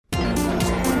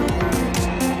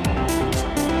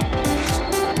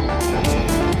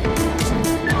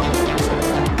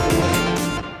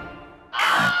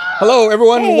Hello,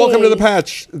 everyone. Hey. Welcome to The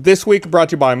Patch. This week brought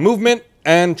to you by Movement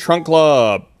and Trunk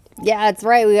Club. Yeah, that's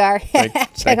right. We are.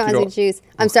 Check on your shoes.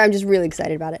 I'm sorry. I'm just really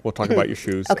excited about it. We'll talk about your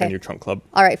shoes and your Trunk Club.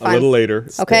 All right, fine. A little later.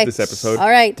 Okay. This episode. All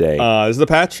right. This is The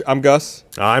Patch. I'm Gus.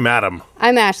 I'm Adam.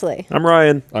 I'm Ashley. I'm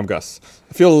Ryan. I'm Gus.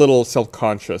 I feel a little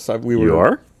self-conscious. You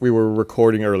are? We were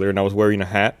recording earlier, and I was wearing a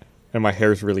hat, and my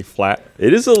hair's really flat.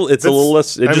 It's a little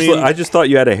less. I just thought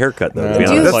you had a haircut, though.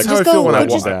 That's how I feel when I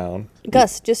walk down.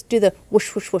 Gus, just do the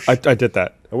whoosh, whoosh, whoosh. I did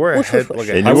that. I wear a head like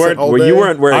a and you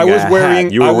weren't wearing I was a wearing,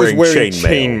 hat. You were wearing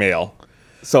chainmail.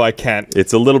 So I can't.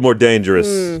 It's a little more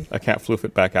dangerous. I can't floof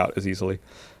it back out as easily.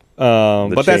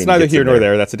 But that's neither here nor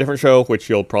there. That's a different show, which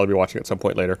you'll probably be watching at some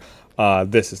point later.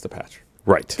 This is The Patch.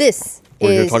 Right. We're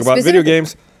going to talk about video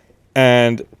games.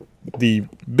 And the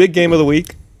big game of the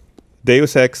week,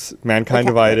 Deus Ex: Mankind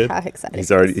Divided. How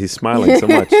excited. He's smiling so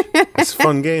much. It's a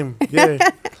fun game. Yay.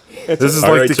 This is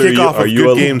like the kickoff of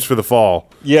good games for the fall.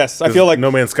 Yes, I feel like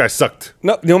No Man's Sky sucked.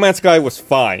 No Man's Sky was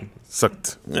fine.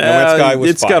 Sucked. No Man's Sky was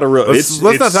it's fine. got a real. Let's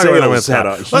not talk about No Man's Sky.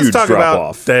 Let's talk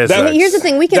about Deus Ex. Here's the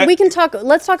thing. We can talk.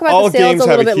 Let's talk about all the sales games a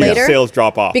little bit later. Sales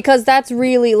drop off because that's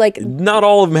really like. Not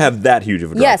all of them have that huge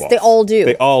of a drop Yes, off. they all do.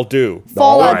 They all do.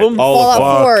 Fallout, All of them?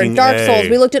 Fallout 4, Fucking Dark A. Souls.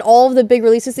 We looked at all of the big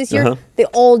releases this year. They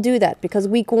all do that because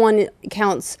week one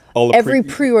counts every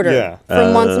pre-order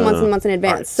for months and months and months in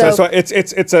advance. Right. So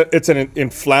it's an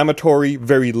inflammatory,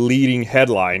 very leading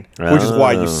headline, which is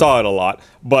why you saw it a lot.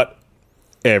 But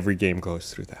every game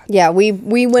goes through that. Yeah, we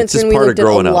went through and we looked at a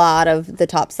up. lot of the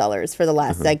top sellers for the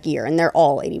last year, and they're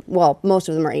all 80. Well, most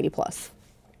of them are 80 plus.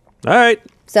 All right.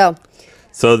 So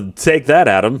take that,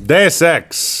 Adam. Deus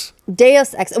Ex.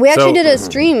 Deus Ex. We actually did a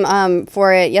stream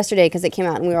for it yesterday because it came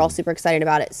out, and we were all super excited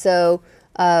about it. So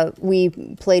we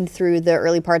played through the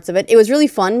early parts of it. It was really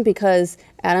fun because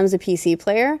Adam's a PC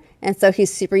player, and so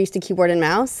he's super used to keyboard and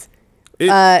mouse.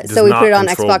 So we put it on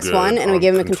Xbox One, and we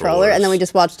gave him a controller, and then we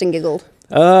just watched and giggled.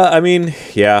 I mean,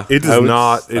 yeah. It is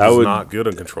not good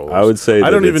on controllers. I would say I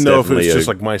don't even know if it's definitely just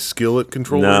like my skill at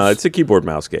controllers. No, it's a keyboard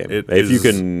mouse game.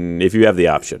 If you have the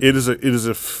option. It is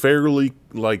a fairly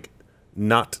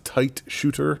not tight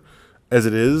shooter as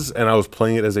it is, and I was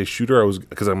playing it as a shooter.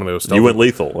 Because I'm going to go stealth. You went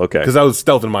lethal, okay. Because I was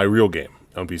stealth in my real game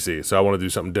on PC, so I want to do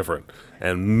something different.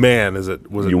 And man,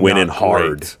 you went in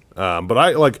hard. But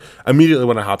I immediately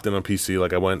when I hopped in on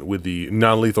PC, I went with the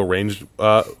non-lethal ranged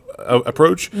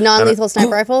approach. Non-lethal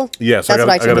sniper rifle. Yes, yeah, so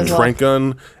I got a trank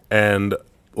gun, and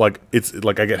I get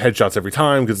headshots every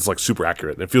time because it's super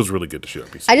accurate and it feels really good to shoot on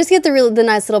PC. I just get the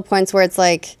nice little points where it's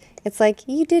like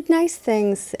you did nice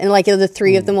things, and the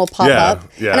three of them will pop up,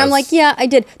 and I'm like, yeah, I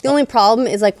did. The only problem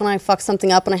is when I fuck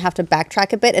something up and I have to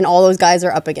backtrack a bit, and all those guys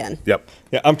are up again. Yep.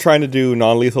 Yeah, I'm trying to do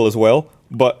non-lethal as well,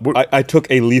 but I took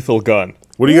a lethal gun.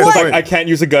 What are you guys playing? I can't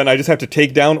use a gun. I just have to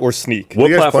take down or sneak. What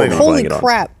platform are you Holy playing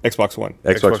crap! Xbox One.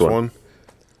 Xbox One.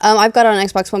 I've got it on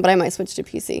Xbox One, but I might switch to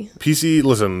PC. PC,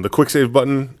 listen, the quick save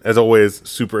button, as always,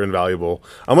 super invaluable.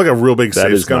 I'm a real big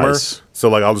save scummer, nice.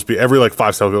 so I'll just be every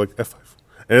 5 seconds, I'll be like F5.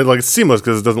 And it's seamless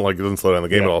because it doesn't slow down the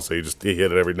game at all. So you hit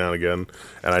it every now and again.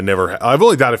 And I've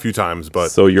only died a few times, but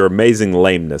so your amazing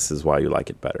lameness is why you like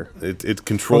it better. It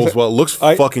controls well. It looks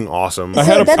fucking awesome. I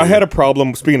had a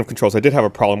problem. Speaking of controls, I did have a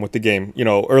problem with the game.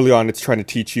 Early on, it's trying to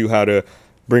teach you how to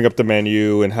bring up the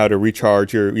menu and how to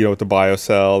recharge your with the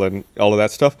biocell and all of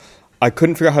that stuff. I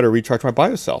couldn't figure out how to recharge my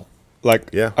biocell.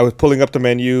 I was pulling up the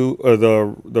menu or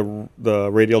the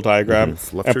radial diagram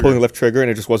and pulling the left trigger, and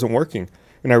it just wasn't working.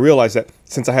 And I realized that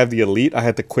since I have the Elite, I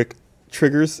had the quick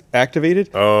triggers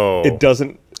activated. Oh. It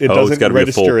doesn't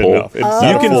register enough. You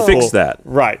can fix that.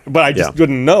 Right. But I just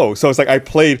didn't know. So it's I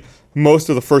played most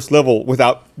of the first level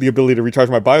without the ability to recharge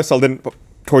my biocell. Then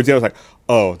towards the end, I was like,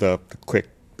 oh, the quick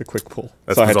pull.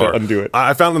 That's so bizarre. I had to undo it.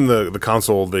 I found in the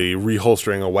console, the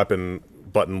reholstering a weapon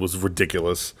button was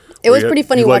ridiculous. It was pretty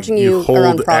funny watching you hold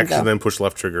around Prague, X and then push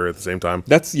left trigger at the same time.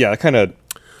 That's kind of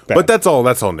bad. But that's all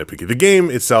nitpicky. The game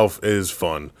itself is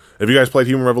fun. Have you guys played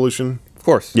Human Revolution? Of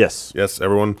course. Yes,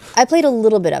 everyone. I played a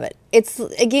little bit of it. It's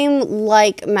a game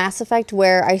like Mass Effect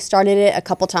where I started it a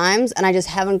couple times and I just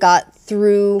haven't got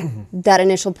through that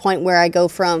initial point where I go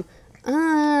from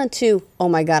to oh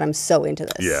my god, I'm so into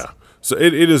this. Yeah. So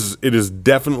it is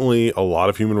definitely a lot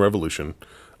of Human Revolution.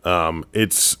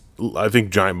 I think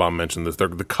Giant Bomb mentioned this. The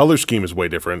color scheme is way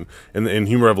different. In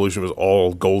Human Revolution, it was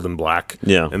all gold and black.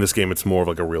 Yeah. In this game, it's more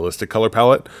of a realistic color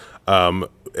palette.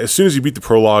 As soon as you beat the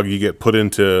prologue, you get put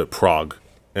into Prague.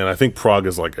 And I think Prague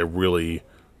is a really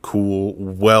cool,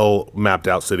 well mapped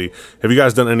out city. Have you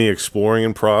guys done any exploring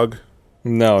in Prague?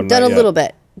 No, done a little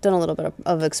bit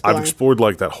of exploring. I've explored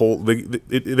that whole.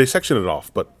 They section it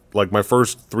off, but my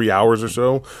first 3 hours or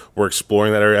so were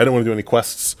exploring that area. I didn't want to do any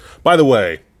quests. By the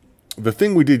way, the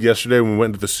thing we did yesterday when we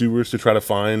went to the sewers to try to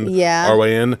find Yeah. our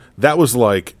way in, that was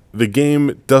like, the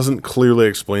game doesn't clearly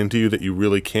explain to you that you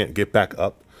really can't get back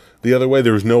up the other way.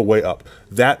 There was no way up.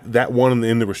 That one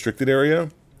in the restricted area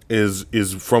is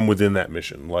from within that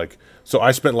mission. Like, so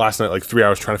I spent last night like 3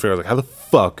 hours trying to figure out, like, how the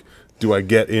fuck do I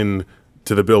get in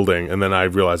to the building? And then I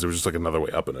realized there was just like another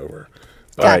way up and over.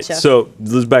 All right, Gotcha. so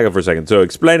let's back up for a second. So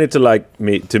explain it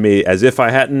to me as if I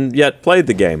hadn't yet played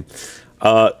the game.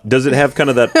 Does it have kind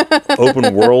of that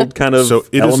open world kind of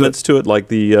elements to it, like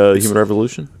the Human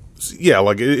Revolution? Yeah,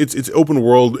 like it's open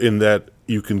world in that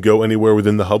you can go anywhere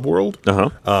within the hub world.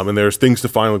 And there's things to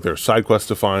find, like there's side quests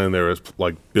to find, there is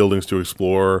like buildings to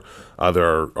explore,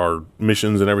 there are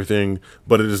missions and everything,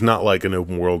 but it is not like an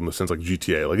open world in the sense like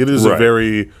GTA. Like it is a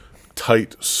very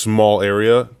tight, small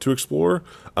area to explore,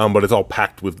 but it's all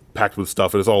packed with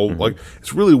stuff, and it's all like,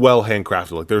 it's really well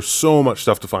handcrafted. Like there's so much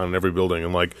stuff to find in every building,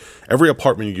 and like every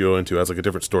apartment you go into has like a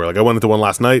different story. Like I went into one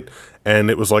last night,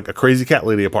 and it was like a crazy cat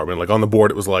lady apartment. Like on the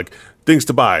board, it was like things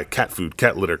to buy: cat food,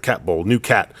 cat litter, cat bowl, new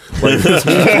cat, like stuff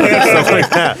like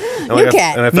that. And New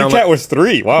cat. And I New found cat was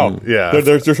 3. Wow. Yeah.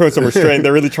 They're showing some restraint.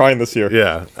 They're really trying this year.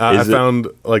 Yeah, I found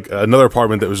like another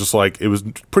apartment that was just like, it was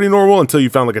pretty normal until you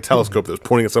found like a telescope that was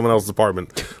pointing at someone else's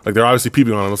apartment. Like they're obviously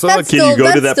peeping on them. So like, Can you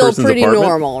go to that still person's pretty apartment?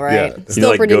 normal, right? Yeah. Can Still you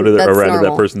like pretty, go to that's around to that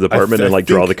normal. person's apartment and like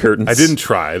draw the curtains? I didn't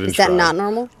try. Is that not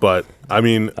normal? But I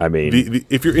mean,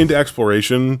 if you're into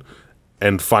exploration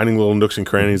and finding little nooks and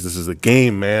crannies, this is the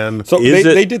game, man. So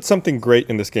they did something great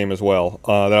in this game as well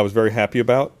that I was very happy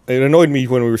about. It annoyed me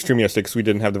when we were streaming yesterday because we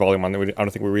didn't have the volume on. I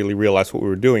don't think we really realized what we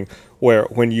were doing. Where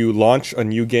when you launch a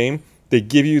new game, they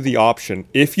give you the option.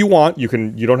 If you want, you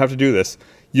don't have to do this.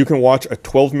 You can watch a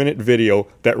 12-minute video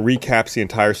that recaps the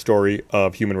entire story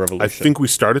of Human Revolution. I think we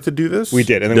started to do this. We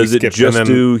did, and then Does we it skipped. just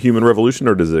do Human Revolution,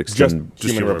 or does it extend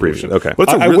just Human Revolution? Okay. But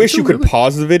I wish you could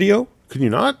pause the video. Can you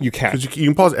not? You can't. 'Cause you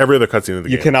can pause every other cutscene of the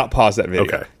game. You cannot pause that video.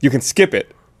 Okay. You can skip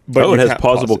it, but Oh, you it has can't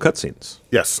pause pausable it. cutscenes.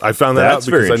 Yes, I found that That's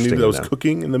out very because I knew interesting that I was to know.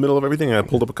 cooking in the middle of everything, and I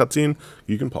pulled up a cutscene.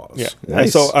 You can pause. Yeah.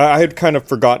 Nice. So I had kind of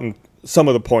forgotten some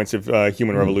of the points of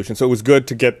Human Revolution, so it was good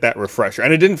to get that refresher.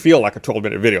 And it didn't feel like a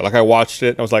 12-minute video. Like I watched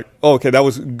it, and I was like, "Oh, okay, that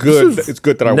was good. It's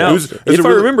good that I Now, watched it." if I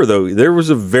remember though, there was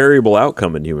a variable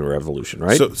outcome in Human Revolution,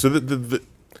 right? So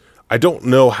I don't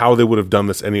know how they would have done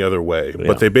this any other way,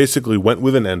 but they basically went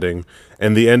with an ending,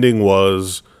 and the ending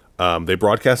was they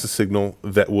broadcast a signal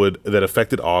that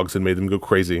affected Augs and made them go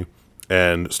crazy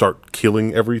and start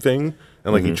killing everything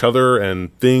and like each other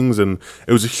and things, and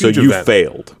it was a huge so you event.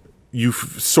 failed. You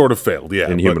sort of failed, yeah.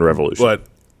 In Human Revolution. But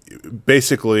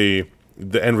basically,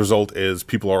 the end result is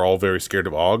people are all very scared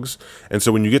of Augs. And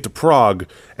so when you get to Prague,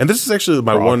 and this is actually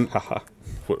my one...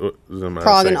 What am I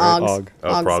Prague saying, and right? Augs.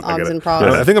 Oh, Prague, I get Augs it. and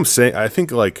Prague. I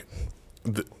think like,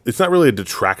 it's not really a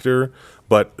detractor,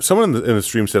 but someone in the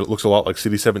stream said it looks a lot like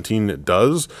City 17. It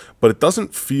does, but it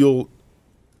doesn't feel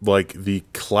like the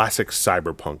classic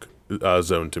cyberpunk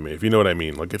zone to me, if you know what I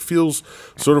mean. Like it feels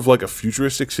sort of like a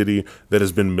futuristic city that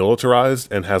has been militarized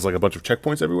and has like a bunch of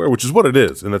checkpoints everywhere, which is what it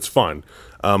is, and that's fine.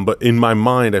 But in my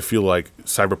mind, I feel like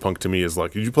cyberpunk to me is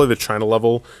like, did you play the China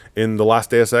level in the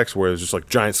last Deus Ex, where it's just like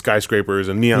giant skyscrapers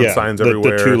and neon signs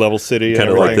everywhere, the 2-level city, Kind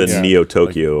of like the everything. Neo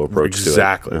Tokyo approach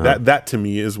exactly. to it. That to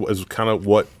me is kind of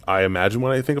what I imagine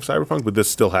when I think of cyberpunk. But this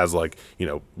still has like,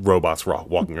 robots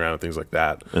walking around and things like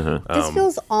that. This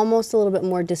feels almost a little bit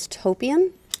more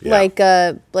dystopian,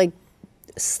 Yeah. like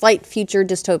slight future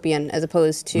dystopian as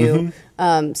opposed to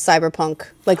cyberpunk,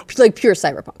 like pure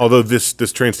cyberpunk, Although this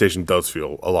train station does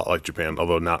feel a lot like Japan,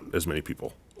 although not as many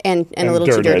people. and a little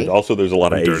too dirty. dirty. And also, there's a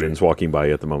lot of Dirty. Asians walking by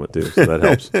at the moment too, so that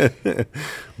helps.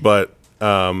 But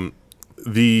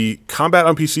the combat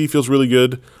on PC feels really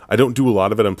good. I don't do a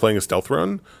lot of it. I'm playing a stealth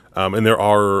run, and there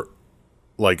are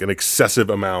like an excessive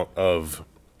amount of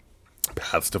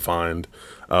paths to find,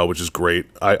 which is great.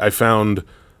 I found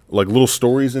like little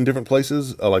stories in different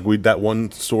places. Like that one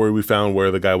story we found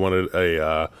where the guy wanted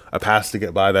a pass to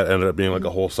get by, that ended up being like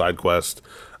a whole side quest.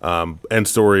 End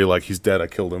story, like he's dead. I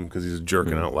killed him because he's a jerk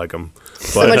and I don't like him.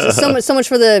 But So much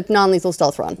for the non-lethal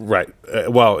stealth run. right,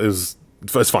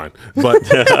 it's fine. But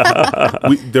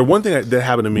one thing that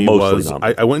happened to me Mostly was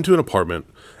not. I went into an apartment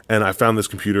and I found this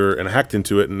computer and I hacked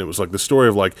into it, and it was like the story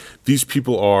of like these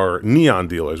people are neon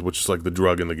dealers, which is like the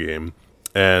drug in the game,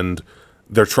 and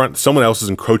they're someone else is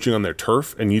encroaching on their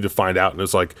turf, and you need to find out. And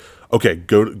it's like, okay,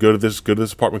 go to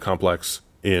this apartment complex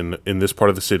in this part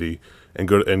of the city, and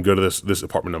go to this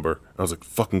apartment number. And I was like,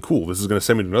 fucking cool. This is going to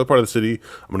send me to another part of the city.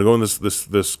 I'm going to go on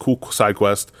this cool side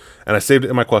quest, and I saved it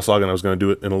in my quest log, and I was going to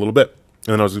do it in a little bit.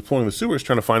 And then I was exploring the sewers,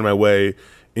 trying to find my way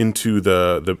into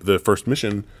the first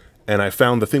mission, and I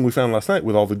found the thing we found last night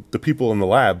with all the people in the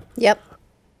lab. Yep.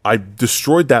 I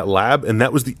destroyed that lab, and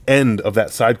that was the end of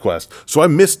that side quest. So I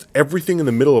missed everything in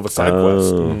the middle of a side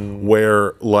quest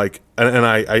where, like, and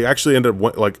I actually ended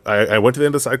up I went to the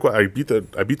end of the side quest. I beat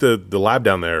the lab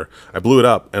down there. I blew it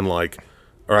up, and like,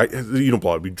 all right, you don't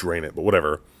blow it, we drain it, but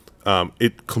whatever.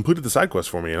 It completed the side quest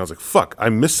for me, and I was like, fuck, I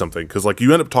missed something, because like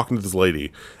you end up talking to this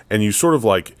lady, and you sort of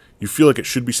like you feel like it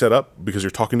should be set up because you're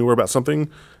talking to her about something,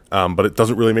 but it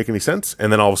doesn't really make any sense,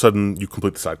 and then all of a sudden you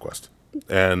complete the side quest.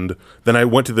 And then I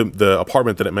went to the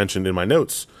apartment that it mentioned in my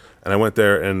notes, and I went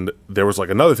there, and there was like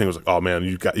another thing. It was like, oh man,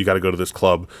 you got to go to this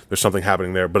club. There's something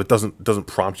happening there, but it doesn't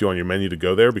prompt you on your menu to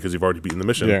go there because you've already beaten the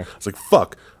mission. Yeah. It's like,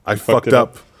 fuck, I fucked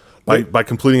up by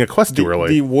completing a quest too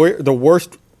early. The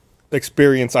worst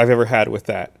experience I've ever had with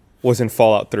that was in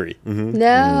Fallout 3.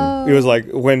 No. It was like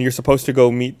when you're supposed to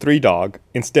go meet Three Dog.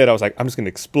 Instead, I was like, I'm just going to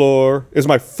explore. It was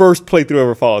my first playthrough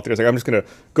of Fallout 3. I was like, I'm just going to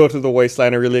go to the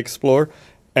wasteland and really explore.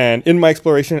 And in my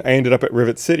exploration, I ended up at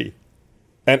Rivet City.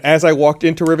 And as I walked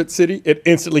into Rivet City, it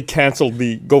instantly canceled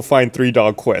the go find Three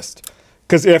Dog quest.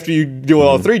 Because after you do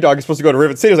all Three Dog, you're supposed to go to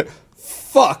Rivet City. I was like,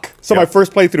 fuck. So my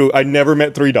first playthrough, I never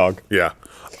met Three Dog. Yeah.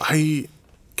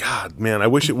 God, man, I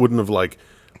wish it wouldn't have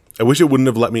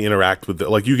let me interact with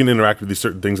like you can interact with these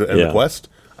certain things at the end of the quest.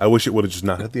 I wish it would have just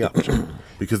not had the option.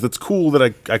 Because it's cool that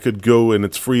I could go and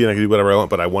it's free and I can do whatever I want,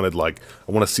 but I want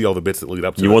to see all the bits that lead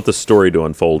up to it. You want the story to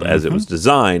unfold as it was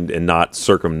designed and not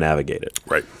circumnavigate it.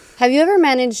 Right. Have you ever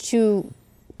managed to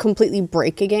completely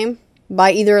break a game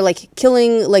by either like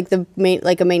killing like a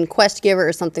main quest giver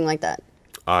or something like that?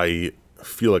 I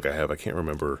feel like I have. I can't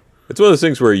remember. It's one of those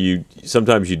things where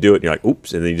sometimes you do it and you're like,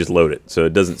 oops, and then you just load it. So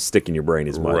it doesn't stick in your brain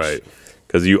as much. Right.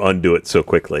 Because you undo it so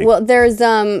quickly. Well, there's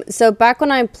so back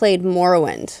when I played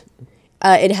Morrowind,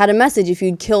 it had a message if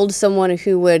you'd killed someone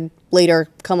who would later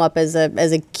come up as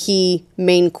a key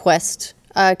main quest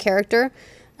character,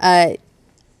 a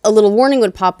little warning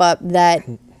would pop up that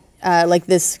like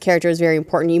this character is very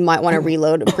important. You might want to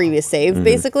reload a previous save,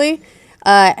 basically.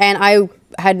 And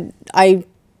I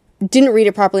didn't read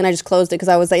it properly, and I just closed it because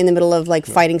I was in the middle of like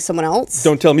fighting someone else.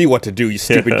 Don't tell me what to do, you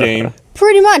stupid game.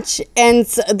 Pretty much. And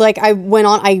like I went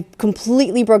on, I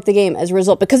completely broke the game as a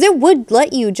result because it would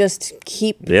let you just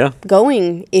keep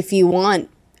going if you want.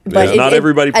 But not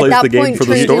everybody plays the game for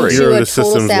the story. The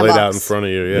system's laid out in front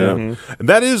of you. Yeah, and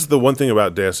that is the one thing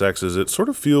about Deus Ex is it sort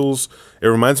of feels. It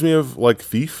reminds me of like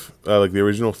Thief, like the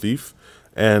original Thief,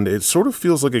 and it sort of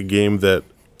feels like a game that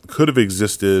could have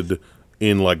existed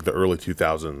in like the early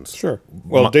 2000s. Sure.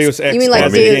 Well, Deus Ex. You mean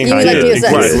like Deus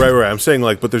Ex? Right. I'm saying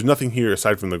like, but there's nothing here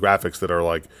aside from the graphics that are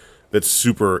like that's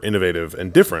super innovative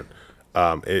and different.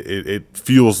 It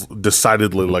feels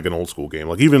decidedly like an old school game.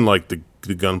 Like even like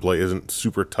the gunplay isn't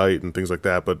super tight and things like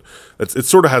that, but it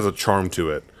sort of has a charm to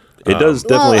it. It does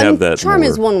definitely have that. Charm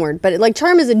is one word, but like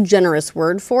charm is a generous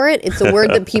word for it. It's a word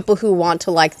that people who want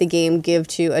to like the game give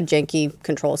to a janky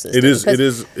control system. It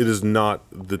is not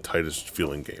the tightest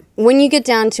feeling game. When you get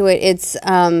down to it, it's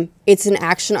an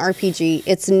action RPG.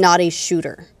 It's not a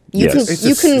shooter.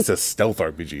 It's a stealth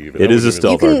RPG. Even. It is a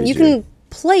stealth RPG. You can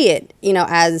play it,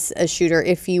 as a shooter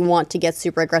if you want to get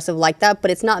super aggressive like that,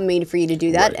 but it's not made for you to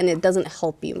do that, and it doesn't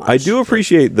help you much. I do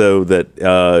appreciate, though, that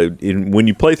when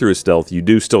you play through a stealth, you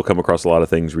do still come across a lot of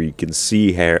things where you can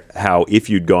see how if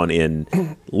you'd gone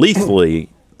in lethally,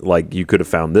 like you could have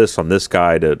found this on this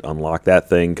guy to unlock that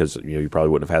thing, because you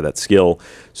probably wouldn't have had that skill.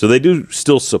 So they do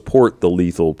still support the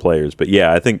lethal players. But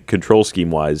yeah, I think control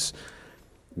scheme-wise,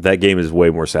 that game is way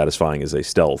more satisfying as a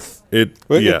stealth.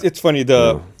 It's funny.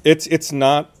 It's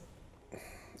not.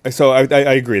 So I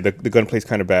agree. The gunplay is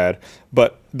kind of bad,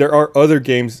 but there are other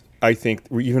games I think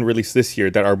even released this year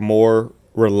that are more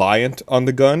reliant on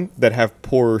the gun that have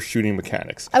poorer shooting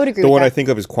mechanics. I would agree. The with one that. I think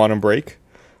of is Quantum Break,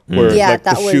 where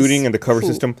the shooting and the cover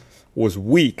system was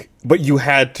weak, but you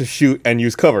had to shoot and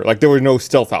use cover. Like there were no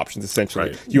stealth options.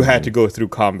 Essentially, you had to go through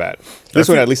combat. This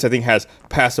one, at least, I think has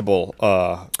passable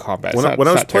combat. When I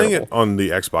was playing it on the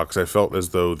Xbox, I felt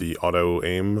as though the auto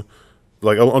aim,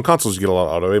 like on consoles, you get a lot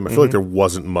of auto aim. I feel like there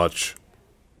wasn't much,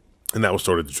 and that was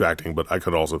sort of distracting. But I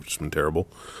could also have just been terrible.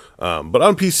 But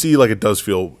on PC, like it does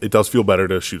feel better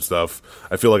to shoot stuff.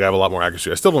 I feel like I have a lot more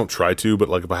accuracy. I still don't try to, but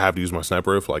like if I have to use my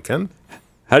sniper rifle, I can.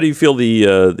 How do you feel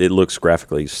it looks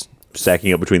graphically?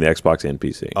 Stacking up between the Xbox and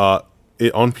PC.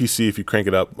 On PC, if you crank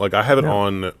it up, like I have it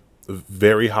on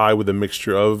very high with a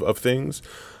mixture of things.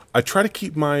 I try to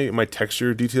keep my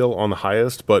texture detail on the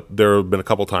highest, but there have been a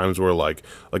couple times where like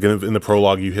in the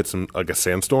prologue you hit some like a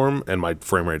sandstorm and my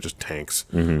frame rate just tanks.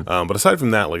 But aside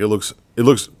from that, like it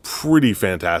looks pretty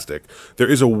fantastic. There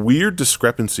is a weird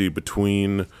discrepancy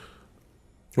between.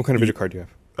 What kind of video card do you have?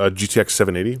 GTX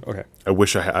 780. Okay. I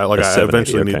wish I had. I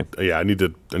eventually need. Yeah, I need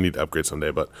to upgrade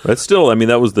someday. But That's still, I mean,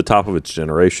 that was the top of its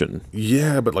generation.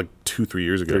 yeah, but like 2-3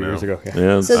 years ago 3 now. years ago. Yeah.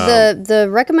 Yeah. So the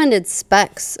recommended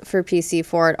specs for PC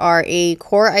for it are a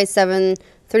Core i7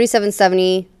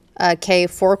 3770 K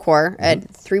 4-core at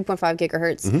 3.5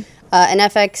 gigahertz, an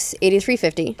FX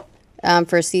 8350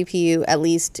 for CPU at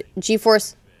least,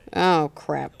 GeForce. Oh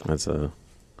crap!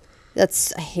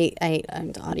 That's I hate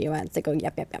audio ads that go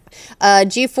yep.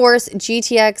 GeForce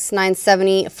GTX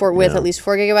 970 with at least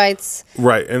 4 gigabytes.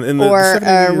 Right, and or the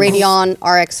 780 Radeon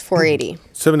RX 480.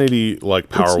 780 like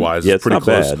power wise, yeah, is it's pretty not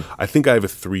close. bad. I think I have a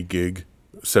 3 gig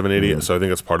 780, so I think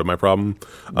that's part of my problem.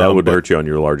 that would but- hurt you on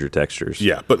your larger textures.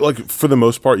 Yeah, but like for the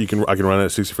most part, I can run it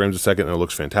at 60 frames a second and it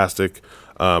looks fantastic.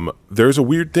 There's a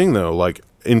weird thing though, like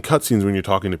in cutscenes when you're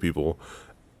talking to people,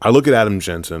 I look at Adam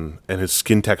Jensen and his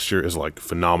skin texture is like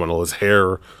phenomenal. His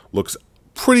hair looks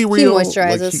pretty real.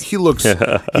 moisturizes. Like,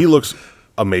 he looks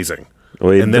amazing.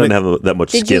 Well, he And then doesn't have that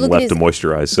much Did you skin look at left his- to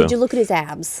moisturize. So Did you look at his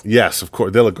abs? Yes, of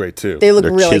course, they look great too. They look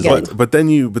They're really chiseled. good. But then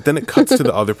it cuts to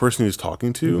the other person he's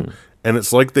talking to, and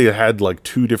it's like they had like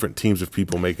 2 different teams of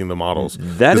people making the models.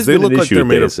 that 'Cause has they been look an like issue they're with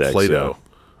made Deus of Ex. Play-Doh.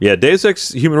 Yeah, Deus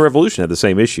Ex Human Revolution had the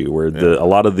same issue where a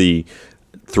lot of the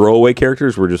throwaway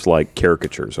characters were just like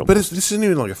caricatures. Almost. But this isn't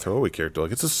even like a throwaway character.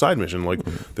 Like it's a side mission. Like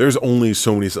there's only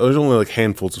so many. There's only like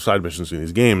handfuls of side missions in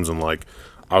these games, and like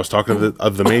I was talking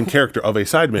of the main character of a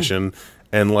side mission,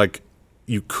 and like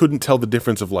you couldn't tell the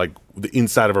difference of like the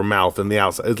inside of her mouth and the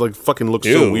outside. It like fucking looks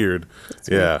so Ew. weird.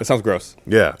 Yeah, That sounds gross.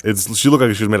 yeah. She looked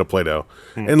like she was made of Play-Doh,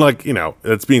 and like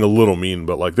it's being a little mean,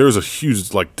 but like there's a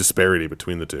huge like disparity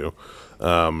between the two.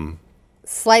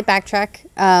 Slight backtrack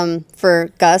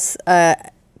for Gus.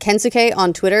 Kensuke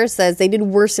on Twitter says they did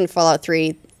worse in Fallout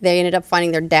 3. They ended up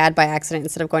finding their dad by accident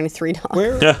instead of going to 3 Dog.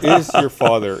 Where is your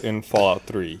father in Fallout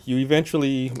 3? You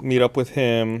eventually meet up with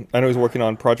him. I know he's working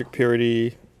on Project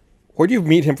Purity. Where do you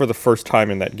meet him for the first time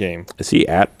in that game? Is he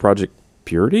at Project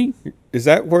Purity? Is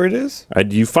that where it is?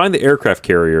 You find the aircraft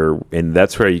carrier, and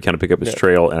that's where you kind of pick up his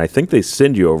trail. And I think they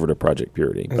send you over to Project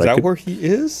Purity. Is that where he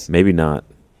is? Maybe not.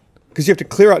 Because you have to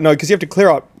clear out. No, because you have to clear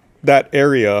out that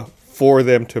area for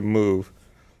them to move.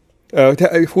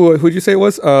 Who'd you say it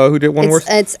was? Who did one worse?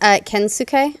 It's at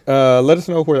Kensuke. Let us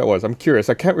know where that was. I'm curious.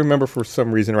 I can't remember for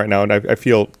some reason right now, and I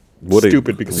feel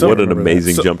stupid because what I an remember that.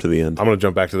 amazing jump to the end. I'm going to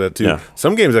jump back to that too. Yeah.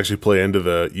 Some games actually play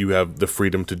into you have the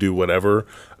freedom to do whatever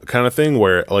kind of thing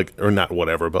where like, or not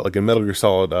whatever, but like in Metal Gear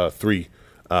Solid 3,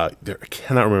 I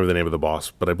cannot remember the name of the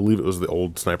boss, but I believe it was the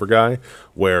old sniper guy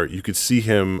where you could see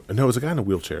him. No, it was a guy in a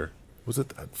wheelchair. Was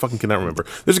it? I fucking cannot remember.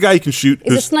 There's a guy you can shoot.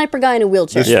 Is a sniper guy in a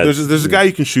wheelchair. There's a guy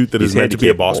you can shoot that is He's meant to be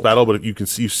a boss handicapped. battle, but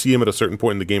you see him at a certain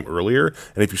point in the game earlier,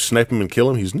 and if you snipe him and kill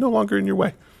him, he's no longer in your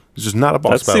way. It's just not a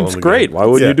boss That battle. seems in the great. game. Why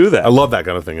wouldn't you do that? I love that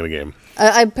kind of thing in a game.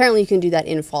 Apparently, you can do that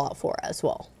in Fallout 4 as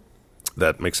well.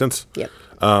 That makes sense. Yep.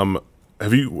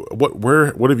 Have you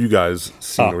what have you guys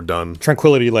seen or done?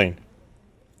 Tranquility Lane.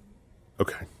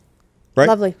 Okay. Right?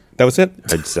 Lovely. That was it?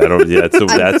 I don't. Yeah,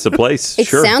 that's a place. It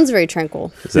sure. sounds very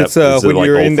tranquil. Is that- It's is it when like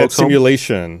you're old in that folks' home?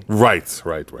 simulation. Right.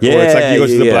 Where it's like Yeah, you go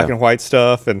to the yeah. black and white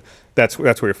stuff, and that's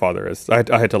where your father is. I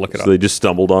had to look it So up. they just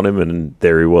stumbled on him, and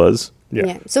there he was.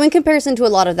 Yeah. So in comparison to a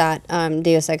lot of that,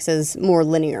 Deus Ex is more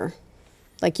linear.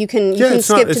 Like you can it's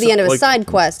not- skip to it's the end of a like- side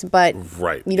quest, but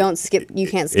Right. you don't skip. You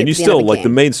can't skip. And you to the still end of a like the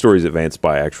game. main story is advanced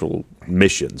by actual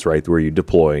missions, right? Where you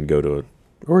deploy and go to it,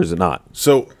 or is it not?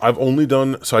 So I've only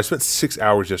done. So I spent 6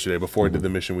 hours yesterday before I did the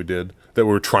mission we did that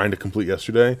we were trying to complete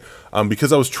yesterday,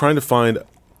 because I was trying to find.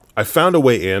 I found a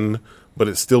way in, but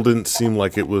it still didn't seem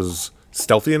like it was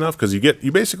stealthy enough because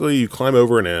you climb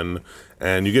over an inn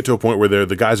and you get to a point where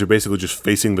the guys are basically just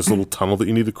facing this little tunnel that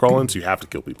you need to crawl in, so you have to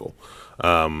kill people.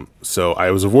 So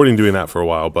I was avoiding doing that for a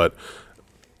while, but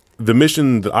the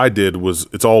mission that I did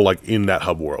it's all like in that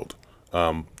hub world.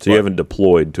 So you haven't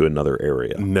deployed to another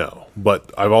area. No,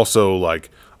 but I've also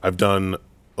I've done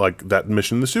like that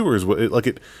mission in the sewers.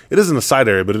 It isn't a side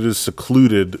area, but it is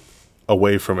secluded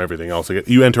away from everything else. Like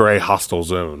you enter a hostile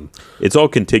zone. It's all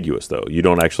contiguous, though. You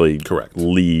don't actually Correct.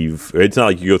 leave. It's not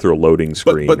like you go through a loading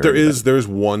screen. But or there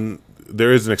anything.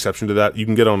 there is an exception to that. You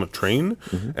can get on a train,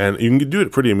 and you can do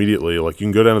it pretty immediately. Like you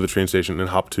can go down to the train station and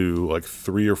hop to like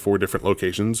 3 or 4 different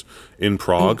locations in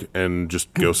Prague and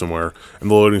just go somewhere. And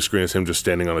the loading screen is him just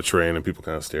standing on a train, and people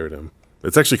kind of stare at him.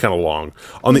 It's actually kind of long.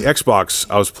 On the Xbox,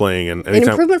 I was playing, and An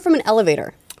anytime, improvement from an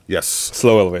elevator. yes,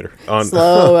 Slow elevator.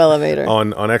 Slow elevator.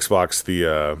 on Xbox,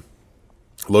 the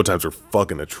load times are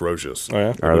fucking atrocious. Oh,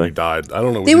 yeah? Are When they? you died. I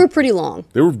don't know. They were pretty long.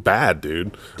 They were bad,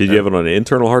 dude. Did you have it on an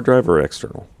internal hard drive or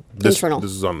external? Internal.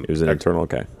 This is on It was an internal.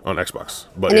 Okay. on Xbox,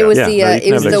 but And it was Yeah, no, you it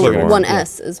can was have the external. One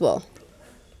S as well.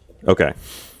 Okay.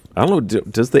 I don't know.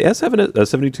 Does the S have a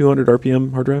 7,200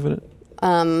 RPM hard drive in it?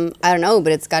 I don't know,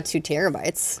 but it's got 2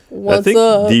 terabytes. What's I think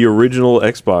up? the original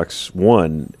Xbox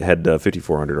One had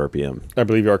 5,400 RPM. I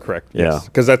believe you are correct. Yeah.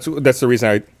 Because that's the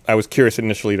reason I was curious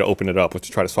initially to open it up, was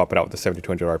to try to swap it out with the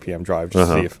 7,200 RPM drive,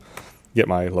 just to see if get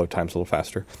my load times a little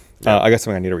faster. I got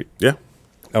something I need to read. Yeah.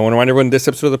 I want to remind everyone this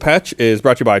episode of The Patch is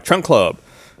brought to you by Trunk Club.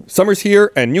 Summer's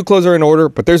here and new clothes are in order,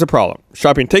 but there's a problem.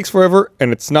 Shopping takes forever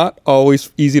and it's not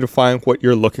always easy to find what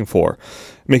you're looking for.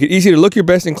 Make it easy to look your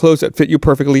best in clothes that fit you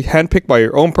perfectly, handpicked by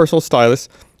your own personal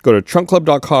stylist. Go to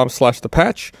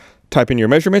trunkclub.com/thepatch, type in your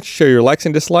measurements, share your likes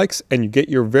and dislikes, and you get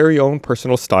your very own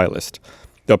personal stylist.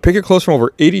 They'll pick your clothes from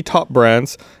over 80 top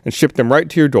brands and ship them right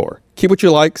to your door. Keep what you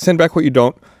like, send back what you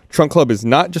don't. Trunk Club is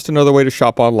not just another way to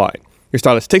shop online. Your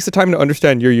stylist takes the time to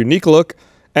understand your unique look.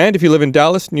 And if you live in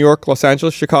Dallas, New York, Los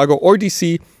Angeles, Chicago, or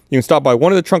DC, you can stop by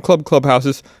one of the Trunk Club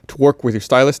clubhouses to work with your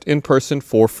stylist in person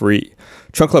for free.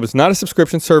 Trunk Club is not a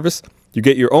subscription service. You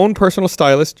get your own personal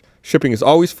stylist, shipping is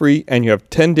always free, and you have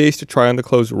 10 days to try on the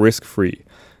clothes risk-free.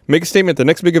 Make a statement at the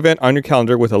next big event on your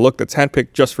calendar with a look that's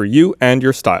handpicked just for you and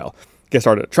your style. Get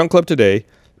started at Trunk Club today.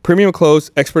 Premium clothes,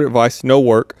 expert advice, no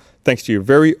work, thanks to your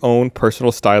very own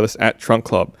personal stylist at Trunk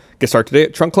Club. Get started today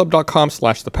at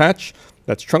trunkclub.com/thepatch.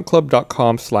 That's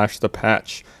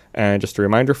trunkclub.com/thepatch. And just a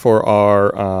reminder for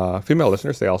our female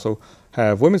listeners, they also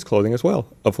have women's clothing as well,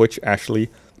 of which Ashley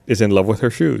is in love with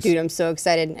her shoes. Dude, I'm so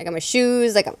excited. I got my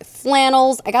shoes, I got my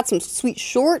flannels, I got some sweet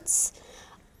shorts.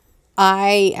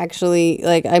 I actually,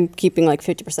 I'm keeping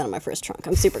 50% of my first trunk.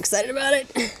 I'm super excited about it.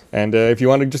 And if you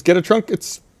want to just get a trunk,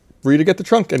 it's free to get the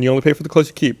trunk, and you only pay for the clothes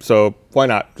you keep. So why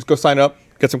not? Just go sign up,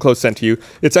 get some clothes sent to you.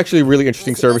 It's actually a really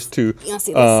interesting service to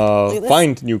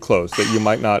find new clothes that you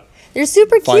might not They're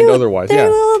super cute. find otherwise. They're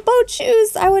little boat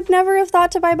shoes. I would never have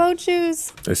thought to buy boat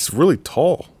shoes. It's really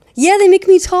tall. Yeah, they make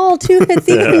me tall too. It's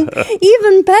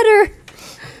even better.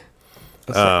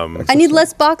 I need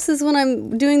less boxes when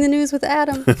I'm doing the news with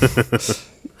Adam.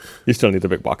 You still need the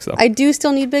big box, though. I do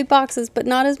still need big boxes, but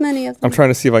not as many of them. I'm trying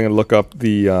to see if I can look up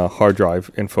the hard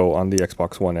drive info on the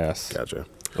Xbox One S. Gotcha.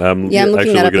 I'm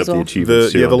looking that up as well.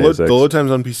 The load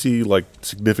times on PC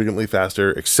significantly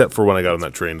faster, except for when I got on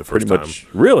that train the first time.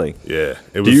 Really? Yeah.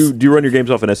 Do you run your games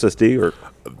off an SSD or?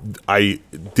 I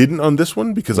didn't on this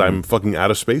one because I'm fucking out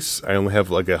of space. I only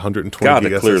have 120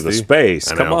 gig to clear SSD. the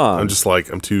space. Come on. I'm just I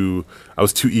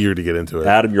was too eager to get into it.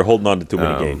 Adam, you're holding on to too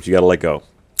many games. You got to let go.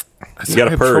 You got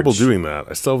to purge. Trouble doing that.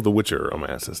 I still have The Witcher on my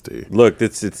SSD. Look,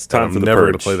 it's time for the purge. I'm never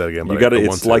going to play that again. But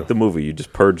it's like the movie. You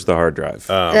just purge the hard drive.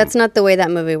 That's not the way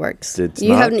that movie works.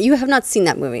 You have not seen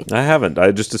that movie. I haven't.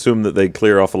 I just assume that they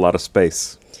clear off a lot of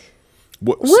space.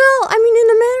 Well, in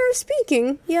a manner of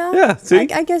speaking, yeah. Yeah, see?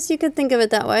 I guess you could think of it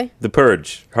that way. The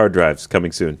Purge hard drives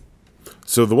coming soon.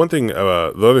 So the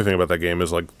other thing about that game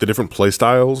is the different play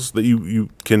styles that you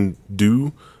can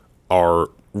do are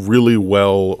really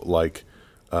well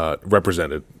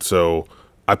represented. So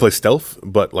I play stealth,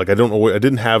 but I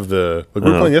didn't have the we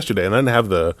were playing yesterday, and I didn't have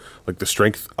the the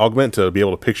strength augment to be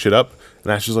able to pick shit up.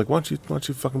 And Ash was like, "Why don't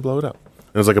you fucking blow it up?"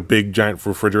 And it was a big giant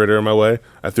refrigerator in my way.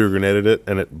 I threw a grenade at it,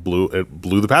 and it blew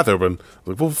the path open. I was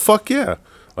like, well, fuck yeah.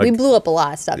 We blew up a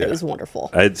lot of stuff. Yeah. It was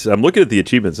wonderful. I'm looking at the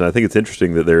achievements, and I think it's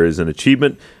interesting that there is an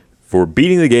achievement for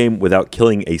beating the game without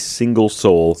killing a single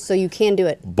soul. So you can do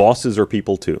it. Bosses are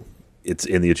people too. It's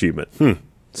in the achievement.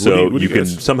 So you can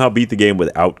somehow beat the game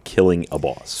without killing a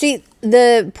boss. See,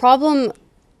 the problem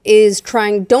is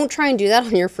don't try and do that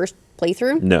on your first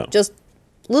playthrough. No. Just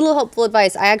little helpful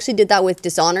advice. I actually did that with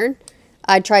Dishonored.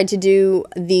 I tried to do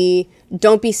the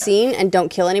don't be seen and don't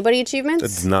kill anybody achievements. That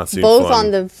does not seem both fun.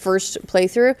 on the first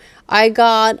playthrough. I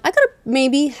got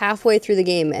maybe halfway through the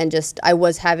game and I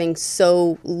was having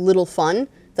so little fun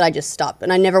that I just stopped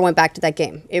and I never went back to that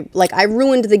game. I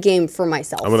ruined the game for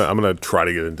myself. I'm gonna try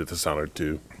to get into Dishonored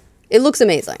too. It looks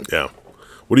amazing. Yeah.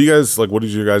 What do you guys what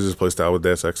is your guys' play style with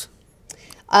Deus Ex?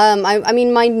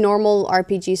 My normal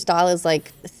RPG style is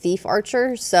Thief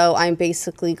Archer, so I'm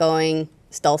basically going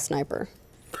stealth sniper.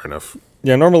 Fair enough.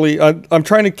 Yeah, normally I'm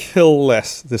trying to kill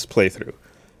less this playthrough.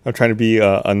 I'm trying to be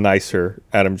a nicer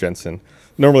Adam Jensen.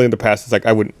 Normally in the past, it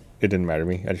didn't matter to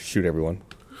me. I just shoot everyone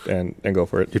and go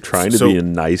for it. You're trying to be a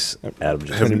nice Adam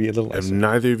Jensen. Trying to be a little nicer. Have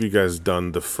neither of you guys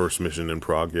done the first mission in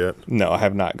Prague yet? No, I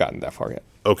have not gotten that far yet.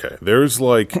 Okay, there's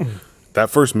that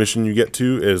first mission you get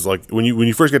to is when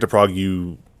you first get to Prague,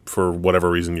 you for whatever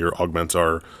reason your augments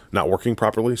are not working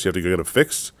properly, so you have to go get them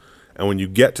fixed. And when you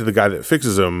get to the guy that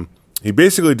fixes them, he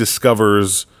basically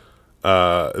discovers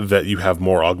that you have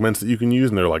more augments that you can use,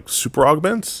 and they're super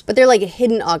augments. But they're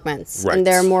hidden augments, right. And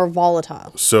they're more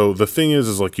volatile. So the thing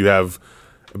is you have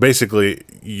basically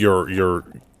your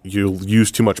you'll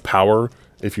use too much power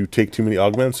if you take too many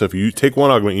augments. So if you take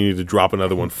one augment, you need to drop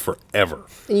another one forever.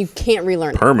 And you can't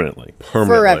relearn it. Permanently.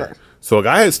 Forever. So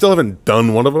like still haven't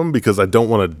done one of them because I don't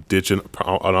want to ditch an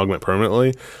augment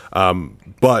permanently.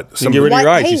 But You get rid of your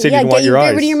eyes. You said you didn't want your eyes.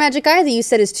 Get rid of your magic eye that you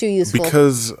said is too useful.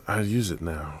 because I use it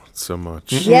now so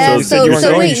much. Yeah, so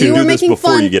wait, you were do this making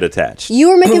before fun. you get attached. You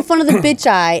were making fun of the bitch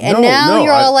eye, and No, now no,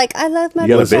 you're all like, I love my You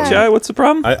got a bitch bitch eye? What's the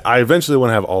problem? I eventually want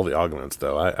to have all the augments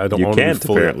though. I don't You want to can't, be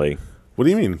fully. apparently. What do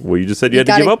you mean? Well, you just said you You had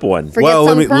to give gotta up one. forget Well,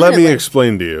 let some me permanently.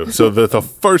 explain to you. So the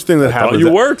first thing that happens,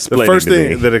 you were the explaining first to thing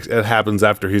me. that it happens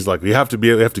after he's like, you have to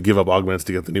give up augments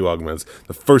to get the new augments.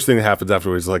 The first thing that happens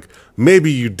afterwards is like, maybe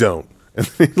you don't, and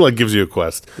he like gives you a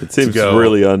quest. It seems to go,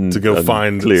 really to go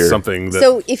find unclear. something that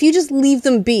So if you just leave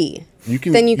them be,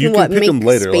 then you can what pick make them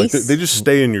later. Like space? they just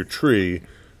stay in your tree,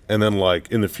 and then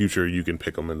like in the future you can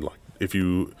pick them. And like if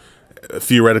you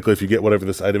theoretically, if you get whatever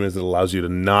this item is that allows you to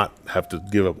not have to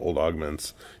give up old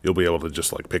augments, you'll be able to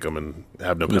just like pick them and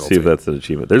have no Let's penalty. see if that's an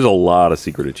achievement. There's a lot of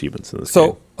secret achievements in this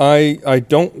So game, I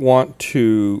don't want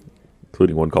to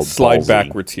including one called slide Ballsy.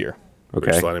 backwards here, You're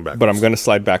Okay. sliding backwards. but I'm going to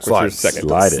slide backwards Slide. for a second.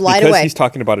 Slide it. Slide because away. he's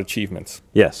talking about achievements.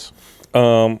 Yes.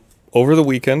 Over the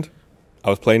weekend, I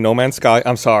was playing No Man's Sky.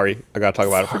 I'm sorry, I got to talk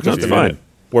about it for just That's a minute. fine.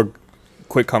 We're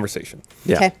quick conversation.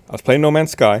 Yeah. Okay. I was playing No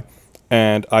Man's Sky,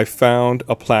 and I found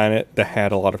a planet that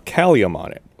had a lot of calcium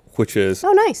on it, which is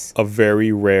Oh, nice. a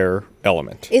very rare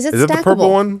element. Is it Is it stackable? the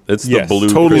purple one? It's Yes. the blue.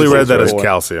 Totally crystals, read that as right?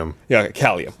 calcium. Yeah,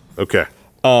 calcium. Okay.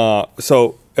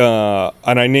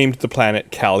 And I named the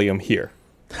planet Callium here.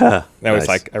 Now Nice. it's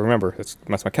like, I remember, that's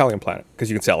my Callium planet, because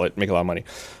you can sell it, make a lot of money.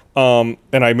 And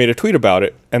I made a tweet about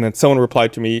it, and then someone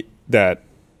replied to me that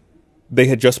they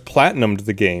had just platinumed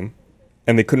the game,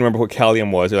 and they couldn't remember what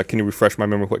Callium was. They're like, can you refresh my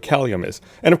memory of what Callium is?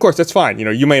 And of course, that's fine. You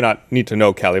know, you may not need to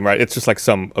know Callium, right? It's just like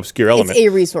some obscure element. It's a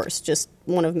resource, just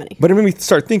one of many. But it made me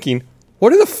start thinking,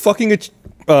 what are the fucking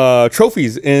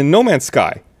trophies in No Man's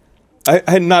Sky? I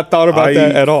had not thought about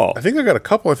that at all. I think I got a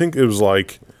couple. I think it was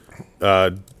like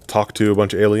talk to a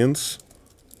bunch of aliens,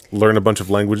 learn a bunch of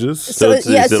languages. So is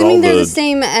yeah, it assuming all they're the the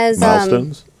same as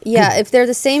milestones? yeah, if they're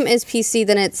the same as PC,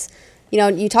 then it's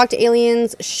you talk to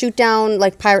aliens, shoot down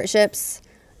like pirate ships,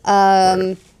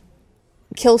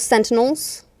 kill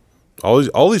sentinels.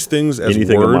 All these things as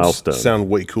Anything a words milestone. sound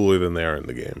way cooler than they are in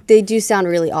the game. They do sound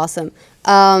really awesome.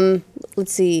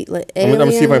 Let's see. I'm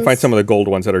gonna see if I can find aliens. some of the gold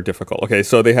ones that are difficult. Okay,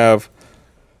 so they have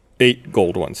 8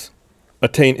 gold ones.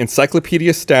 Attain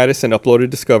encyclopedia status and uploaded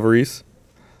discoveries.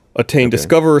 Attain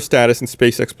discoverer status in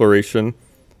space exploration.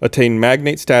 Attain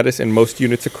magnate status and most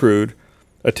units accrued.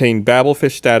 Attain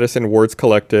babblefish status and words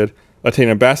collected. Attain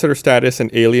ambassador status and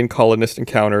alien colonist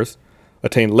encounters.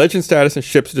 Attain legend status and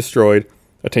ships destroyed.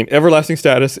 Attain everlasting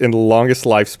status in longest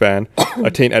lifespan.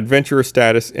 Attain adventurer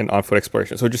status in on-foot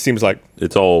exploration. So it just seems like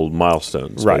It's all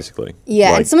milestones, Right. basically.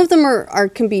 Yeah, Like, and some of them are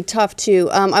can be tough too.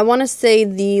 I want to say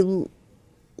the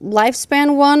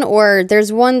lifespan one, or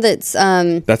there's one that's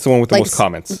that's the one with the Like most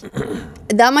comments.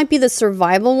 that might be the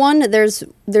survival one. There's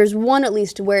one at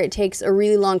least where it takes a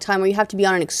really long time, where you have to be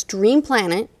on an extreme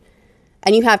planet,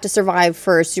 and you have to survive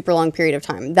for a super long period of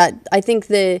time. That I think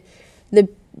the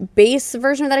base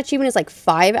version of that achievement is like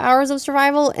 5 hours of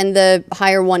survival, and the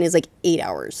higher one is like 8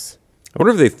 hours. I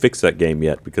wonder if they fixed that game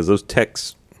yet, because those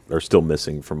texts are still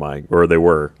missing from or they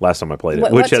were last time I played it,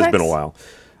 What which has been a text? while.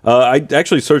 I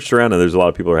actually searched around, and there's a lot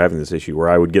of people who are having this issue where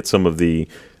I would get some of the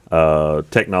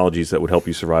technologies that would help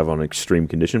you survive on extreme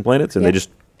condition planets, and Yeah. they just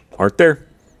aren't there.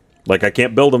 Like, I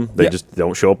can't build them. They Yeah. just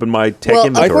don't show up in my tech Well,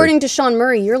 inventory. according to Sean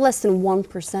Murray, you're less than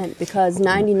 1% because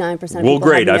 99% of Well, people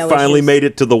great. have I no finally issues. made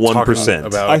it to the Talking 1%.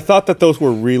 about- I thought that those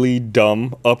were really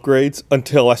dumb upgrades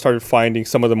until I started finding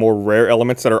some of the more rare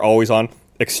elements that are always on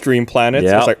extreme planets.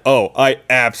 Yeah. I was like, oh, I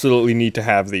absolutely need to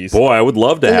have these. Boy, I would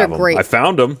love to Those are have them. great. I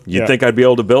found them. You'd Yeah. think I'd be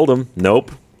able to build them.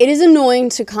 Nope. It is annoying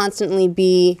to constantly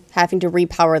be having to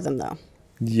repower them, though.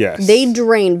 Yes. They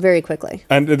drain very quickly.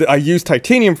 And I use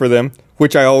titanium for them,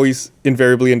 which I always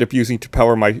invariably end up using to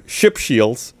power my ship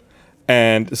shields.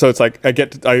 And so it's like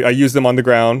I use them on the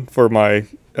ground for my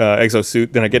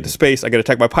exosuit. Then I get to space. I get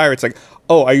attacked by pirates. Like,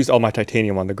 oh, I used all my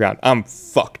titanium on the ground. I'm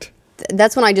fucked.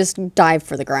 That's when I just dive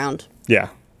for the ground. Yeah.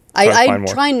 Try to I find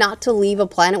more. try not to leave a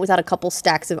planet without a couple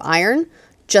stacks of iron,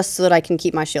 just so that I can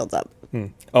keep my shields up.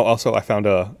 Oh, also, I found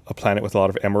a planet with a lot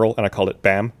of emerald, and I called it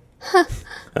BAM.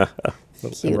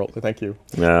 Cute. Emerald. Thank you.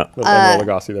 Yeah. Little Emerald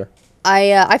Lagasse there.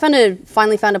 I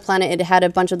finally found a planet. It had a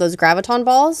bunch of those graviton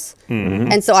balls,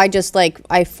 and so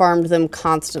I farmed them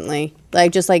constantly. I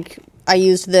used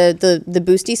the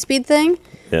boosty speed thing,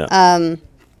 Yeah.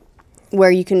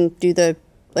 where you can do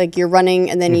you're running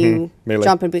and then you Melee.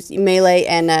 jump and boost melee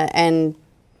and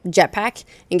jetpack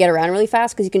and get around really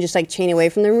fast because you can just like chain away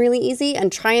from them really easy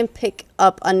and try and pick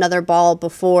up another ball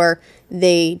before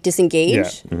they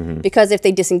disengage. Because if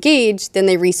they disengage, then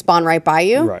they respawn right by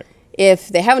you. Right. If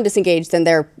they haven't disengaged, then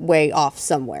they're way off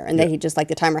somewhere, and they just like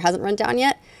the timer hasn't run down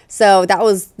yet. So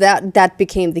that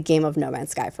became the game of No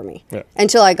Man's Sky for me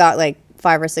until I got like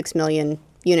 5 or 6 million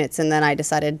units, and then I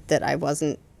decided that I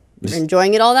wasn't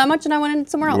enjoying it all that much, and I went in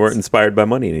somewhere else. You weren't inspired by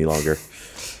money any longer.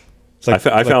 Like,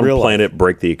 I found real Planet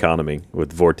break the economy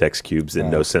with vortex cubes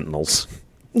and no sentinels.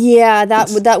 Yeah,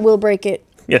 that will break it.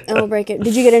 Yeah. It will break it.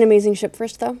 Did you get an amazing ship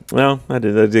first, though? Well, I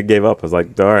did gave up. I was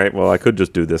like, all right, well, I could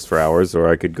just do this for hours, or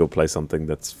I could go play something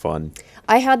that's fun.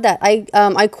 I had that.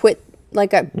 I quit.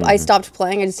 Like I stopped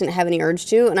playing. I just didn't have any urge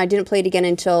to, and I didn't play it again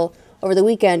until over the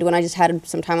weekend when I just had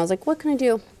some time. I was like, what can I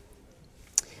do?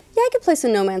 Yeah, I could play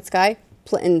some No Man's Sky,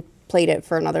 and played it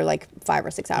for another like 5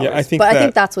 or 6 hours. Yeah, I think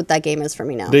that's what that game is for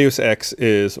me now. Deus Ex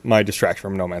is my distraction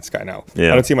from No Man's Sky now.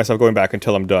 Yeah. I don't see myself going back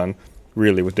until I'm done,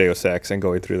 really, with Deus Ex and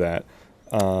going through that.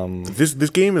 This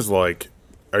game is like,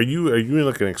 are you in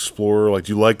like an explorer? Like,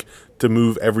 do you like to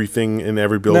move everything in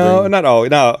every building? No, not all.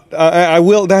 No, I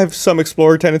will have some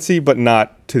explorer tendency, but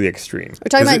not to the extreme. We're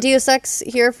talking about Deus Ex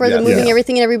here for the moving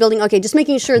everything in every building. Okay, just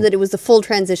making sure that it was the full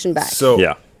transition back. So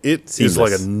it Seamless. is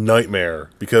like a nightmare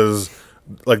because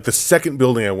like the second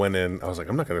building I went in, I was like,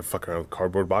 I'm not going to fuck around with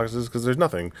cardboard boxes because there's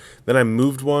nothing. Then I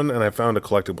moved one and I found a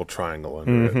collectible triangle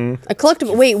under it. A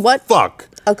collectible. Wait, what? Fuck.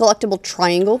 A collectible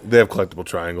triangle? They have collectible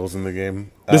triangles in the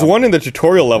game. There's one in the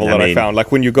tutorial level I found.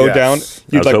 Like when you go down,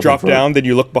 you like drop down, then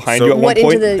you look behind you at one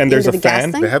point, and there's a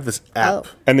fan. They have this app.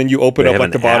 And then you open They up have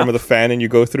like the an bottom app? of the fan and you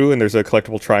go through and there's a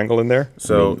collectible triangle in there.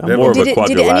 So I'm more of a Did any of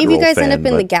you quadrilateral guys end up fan,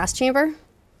 in the but- gas chamber?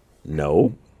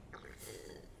 No.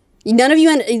 None of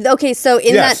you. Okay, so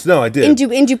in Yes, that no, I did.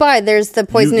 in Dubai, there's the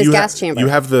poisonous gas chamber. You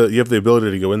have the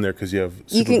ability to go in there because you have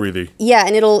super breathy. Yeah,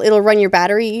 and it'll run your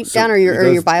battery down or your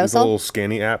There's a biocell. little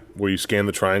scanning app where you scan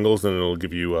the triangles, and it'll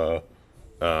give you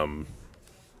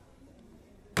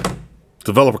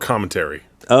developer commentary.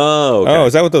 Oh, okay. Oh,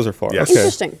 is that what those are for? Yes. Okay.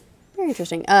 Interesting. Very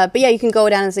interesting. But yeah, you can go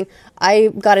down and sing. I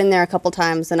got in there a couple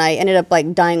times, and I ended up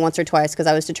like dying once or twice because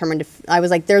I was determined to. I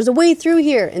was like, "There's a way through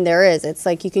here," and there is. It's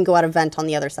like you can go out a vent on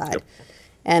the other side,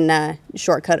 and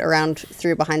shortcut around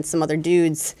through behind some other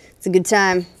dudes. It's a good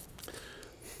time.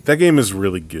 That game is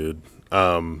really good.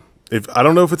 If I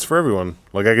don't know if it's for everyone.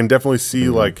 Like I can definitely see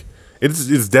like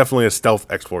it's definitely a stealth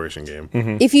exploration game.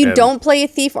 If you And- don't play a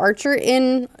thief archer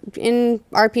in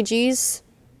RPGs,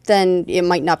 then it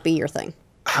might not be your thing.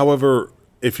 However,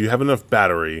 if you have enough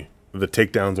battery, the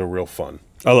takedowns are real fun.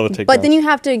 I love a takedown. But then you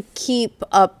have to keep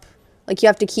up, like you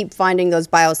have to keep finding those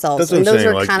biocells, That's what and I'm those saying.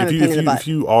 are Like kind of if a you pain in the butt. if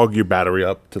you aug your battery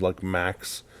up to like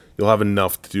max, you'll have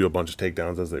enough to do a bunch of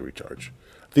takedowns as they recharge.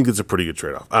 I think it's a pretty good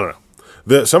trade off. I don't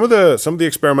know. Some of the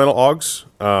experimental augs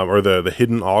or the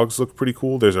hidden augs look pretty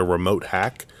cool. There's a remote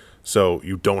hack, so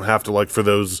you don't have to like for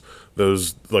those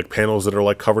like panels that are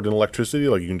like covered in electricity.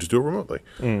 Like you can just do it remotely.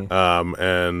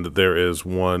 And there's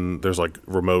like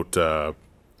remote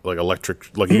like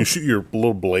electric, like you can shoot your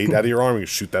little blade out of your arm. You can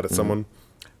shoot that at someone.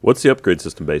 What's the upgrade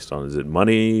system based on? Is it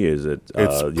money? Is it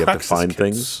It's you have to praxis find kits.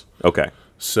 things? Okay.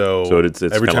 So it's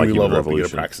every kinda time like you Human level up, you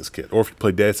get a Revolution. praxis kit. Or if you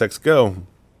play Deus Ex Go,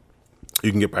 you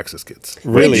can get praxis kits.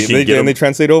 really? Did you get And they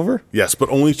translate over? Yes, but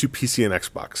only to PC and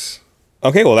Xbox.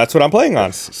 Okay, well, that's what I'm playing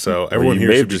on. So Well, everyone you here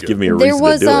may have should be just good. given me a There reason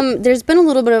was to do it. there's been a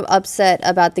little bit of upset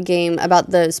about the game,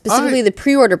 about the specifically the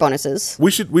pre-order bonuses.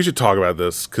 We should talk about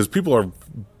this because people are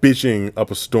bitching up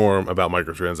a storm about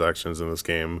microtransactions in this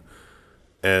game,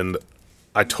 and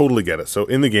I totally get it. So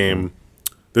in the game,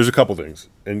 there's a couple things,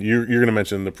 and you're going to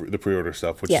mention the pre-order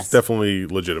stuff, which Yes. is definitely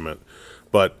legitimate,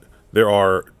 but there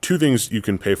are two things you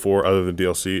can pay for other than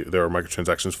DLC. There are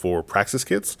microtransactions for praxis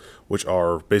kits, which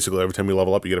are basically every time you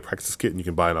level up, you get a praxis kit and you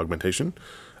can buy an augmentation.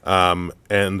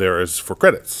 And there is for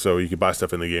credits, so you can buy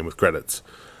stuff in the game with credits.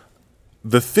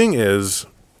 The thing is,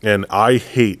 and I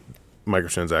hate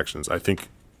microtransactions.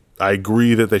 I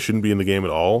agree that they shouldn't be in the game at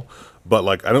all, but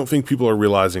like I don't think people are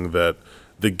realizing that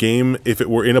the game, if it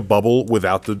were in a bubble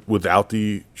without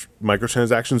the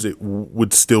microtransactions, it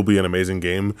would still be an amazing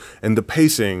game. And the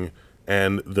pacing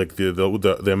and like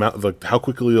the amount, like how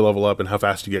quickly you level up and how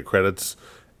fast you get credits,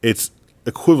 it's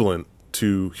equivalent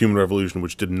to Human Revolution,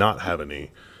 which did not have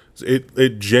any.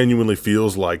 It genuinely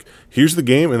feels like here's the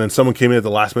game, and then someone came in at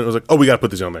the last minute and was like, "Oh, we got to put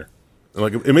these on there." And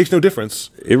like it makes no difference.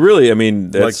 It really, I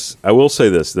mean, that's. I will say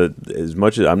this: that as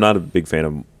much as I'm not a big fan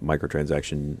of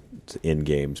microtransactions in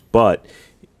games, but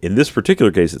in this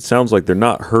particular case, it sounds like they're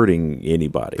not hurting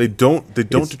anybody. They don't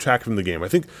detract from the game. I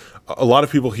think a lot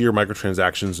of people hear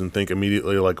microtransactions and think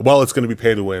immediately like, well, it's going to be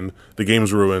pay to win. The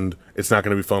game's ruined. It's not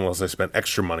going to be fun unless I spend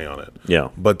extra money on it. Yeah.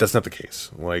 But that's not the case.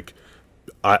 Like,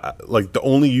 like the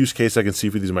only use case I can see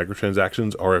for these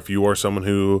microtransactions are if you are someone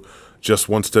who just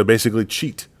wants to basically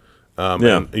cheat. And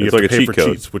you have like to a pay cheat for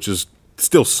code. cheats, which is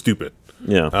still stupid.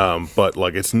 Yeah. But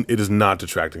like it is not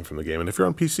detracting from the game. And if you're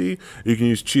on PC, you can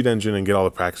use Cheat Engine and get all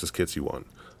the practice kits you want.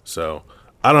 So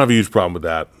I don't have a huge problem with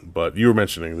that. But you were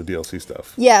mentioning the DLC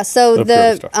stuff. Yeah. So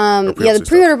the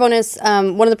pre-order stuff. bonus.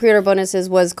 One of the pre-order bonuses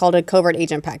was called a Covert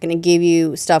Agent Pack, and it gave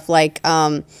you stuff like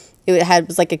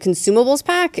was like a consumables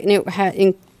pack, and it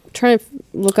had. Trying to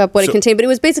look up what it contained, but it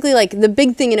was basically like the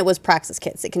big thing in it was praxis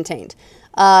kits it contained.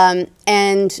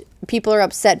 And people are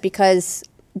upset because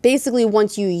basically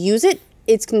once you use it,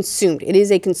 it's consumed. It is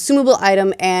a consumable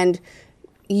item, and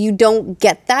you don't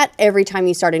get that every time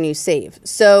you start a new save.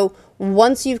 So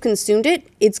once you've consumed it,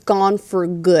 it's gone for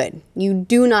good. You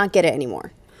do not get it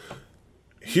anymore.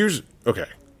 Okay.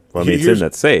 Well, I mean, it's in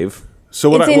that save.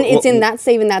 So it's in that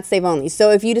save and that save only.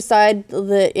 So if you decide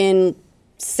that in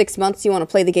 6 months you want to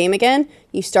play the game again,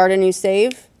 you start a new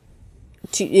save,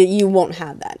 you won't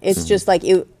have that. It's just like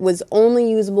it was only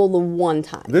usable the one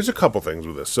time. There's a couple things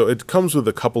with this. So it comes with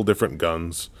a couple different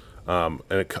guns, and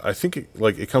I think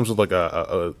it comes with like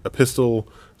a pistol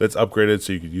that's upgraded,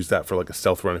 so you could use that for like a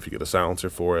stealth run if you get a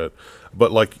silencer for it.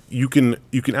 But like you can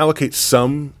allocate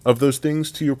some of those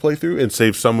things to your playthrough and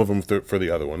save some of them for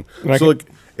the other one. So like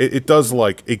it does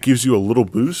like it gives you a little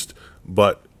boost,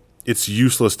 but it's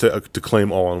useless to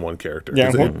claim all on one character.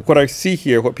 Yeah, what I see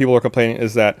here, what people are complaining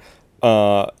is that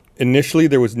initially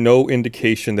there was no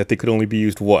indication that they could only be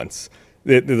used once.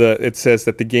 It says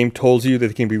that the game tells you that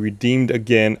they can be redeemed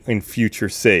again in future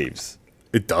saves.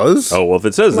 It does? Oh, well, if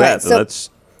it says that, then that's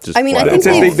just I mean, I It think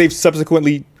says they've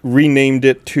subsequently renamed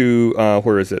it to,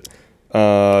 where is it?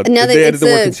 now they added it's the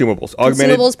word consumables.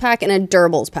 Consumables pack and a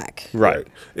durables pack. Right.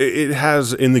 It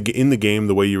has in the game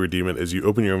the way you redeem it is you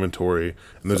open your inventory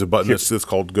and there's a button that's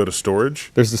called go to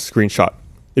storage. There's a screenshot.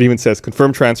 It even says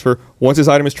confirm transfer. Once this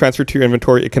item is transferred to your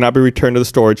inventory, it cannot be returned to the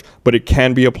storage, but it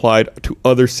can be applied to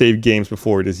other save games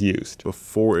before it is used.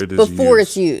 Before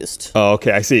it's used. Oh,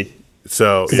 okay, I see.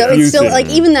 So it's still like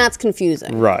even that's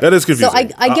confusing. Right. That is confusing.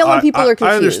 So I get why people are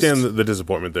confused. I understand the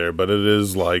disappointment there, but it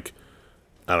is like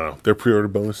I don't know. Their pre-order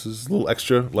bonuses a little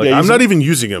extra. Like I'm not even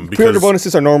using them because pre-order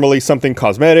bonuses are normally something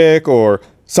cosmetic or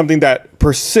something that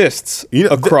persists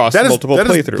across multiple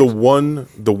playthroughs.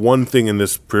 The one thing in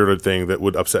this pre-order thing that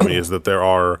would upset me is that there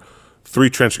are two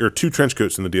trench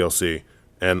coats in the DLC,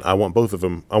 and I want both of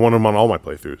them. I want them on all my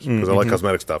playthroughs because I like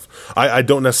cosmetic stuff. I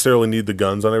don't necessarily need the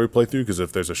guns on every playthrough because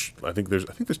if there's I think there's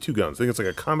two guns. I think it's like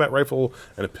a combat rifle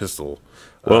and a pistol.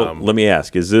 Well, let me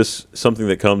ask: is this something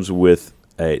that comes with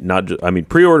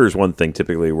pre-order is one thing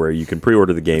typically where you can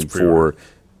pre-order the game for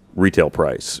retail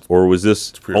price, or was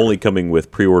this only coming with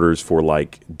pre-orders for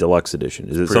like deluxe edition?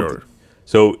 Is it something?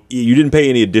 So you didn't pay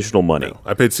any additional money? No.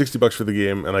 I paid $60 for the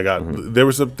game, and I got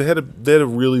they had a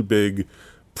really big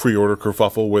pre-order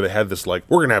kerfuffle where they had this like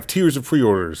we're gonna have tiers of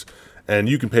pre-orders, and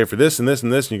you can pay for this and this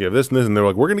and this, and you get this and this, and they're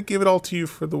like we're gonna give it all to you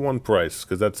for the one price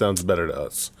because that sounds better to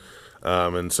us,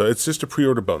 and so it's just a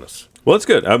pre-order bonus. Well, that's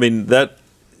good. I mean that.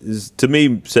 To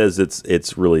me, says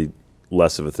it's really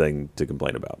less of a thing to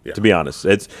complain about. Yeah. To be honest,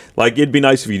 it's like it'd be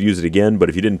nice if you'd use it again, but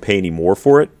if you didn't pay any more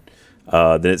for it,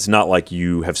 then it's not like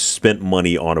you have spent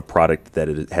money on a product that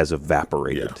it has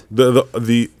evaporated. Yeah.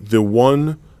 The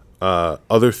one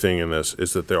other thing in this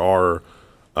is that there are,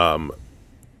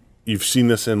 you've seen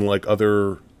this in like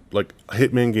other like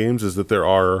Hitman games, is that there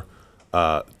are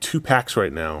 2 packs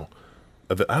right now.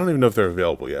 That I don't even know if they're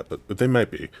available yet, but they might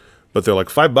be. But they're like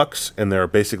 $5, and they're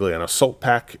basically an assault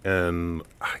pack, and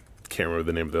I can't remember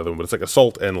the name of the other one, but it's like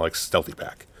assault and like stealthy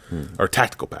pack or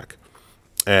tactical pack.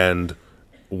 And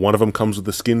one of them comes with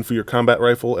the skin for your combat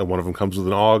rifle, and one of them comes with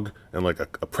an AUG and like a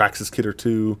praxis kit or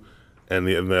two, and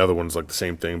the other one's like the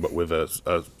same thing but with another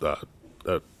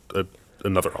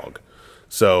AUG.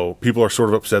 So people are sort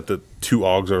of upset that 2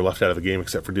 AUGs are left out of the game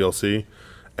except for DLC,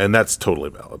 and that's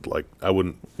totally valid. Like I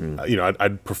wouldn't,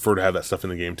 I'd prefer to have that stuff in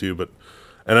the game too, but.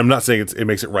 And I'm not saying it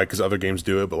makes it right because other games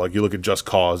do it, but like you look at Just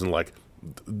Cause and like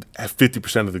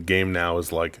 50% of the game now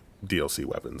is like DLC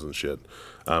weapons and shit.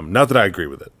 Not that I agree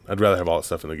with it. I'd rather have all that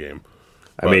stuff in the game.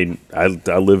 I mean, I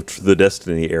lived through the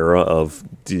Destiny era of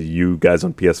you guys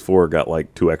on PS4 got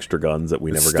like 2 extra guns that we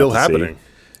never got to see. Still happening.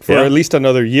 for at least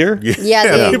another year.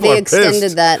 Yeah, people they are extended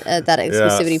pissed. that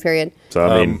exclusivity period. So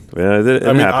I mean, it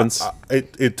happens.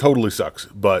 It totally sucks,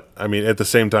 but I mean, at the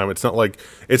same time, it's not like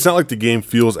the game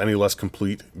feels any less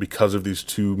complete because of these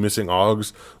two missing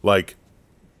Augs. Like,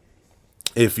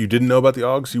 if you didn't know about the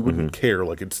Augs, you wouldn't care.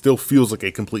 Like, it still feels like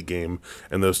a complete game,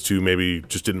 and those two maybe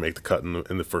just didn't make the cut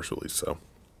in the first release. So,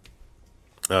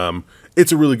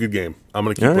 it's a really good game. I'm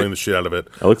gonna keep playing the shit out of it.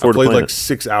 I look forward to I've played playing like it.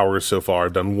 6 hours so far.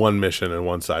 I've done one mission and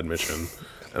one side mission,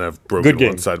 and I've broken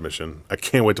one side mission. I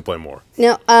can't wait to play more.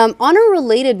 Now, on a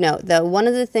related note, though, one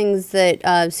of the things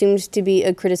that seems to be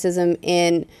a criticism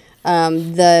in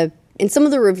some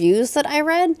of the reviews that I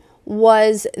read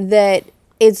was that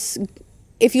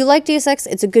if you like Deus Ex,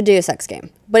 it's a good Deus Ex game,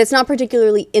 but it's not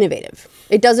particularly innovative.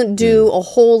 It doesn't do a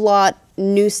whole lot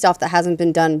new stuff that hasn't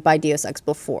been done by Deus Ex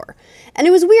before. And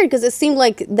it was weird because it seemed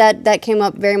like that came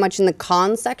up very much in the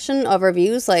con section of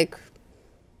reviews, like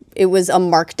it was a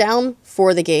markdown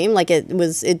for the game, like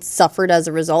it suffered as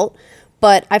a result.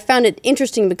 But I found it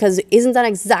interesting because isn't that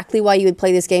exactly why you would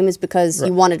play this game, is because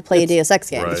you wanted to play a Deus Ex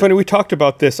game. Right. It's funny, we talked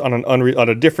about this on on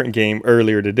a different game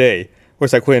earlier today, where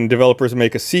it's like when developers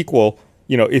make a sequel,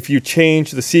 you know, if you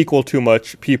change the sequel too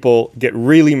much, people get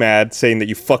really mad saying that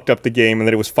you fucked up the game and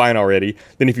that it was fine already.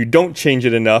 Then if you don't change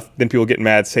it enough, then people get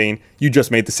mad saying you just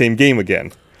made the same game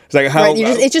again. It's like how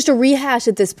it's just a rehash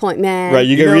at this point, man. right.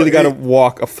 You really got to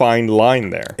walk a fine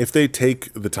line there. If they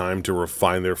take the time to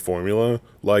refine their formula,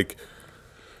 like,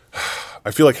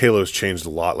 I feel like Halo's changed a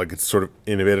lot. Like, it's sort of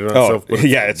innovated on itself. But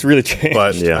yeah, it's really changed.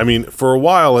 But I mean, for a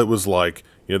while, it was like,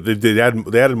 you know, they added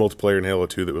multiplayer in Halo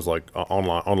 2 that was like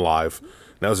on live.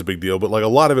 And that was a big deal. But like a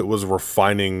lot of it was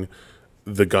refining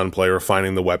the gunplay,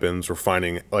 refining the weapons,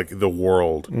 refining like the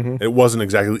world. It wasn't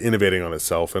exactly innovating on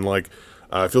itself. And like,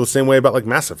 I feel the same way about like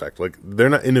Mass Effect. Like, they're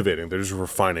not innovating; they're just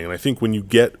refining. And I think when you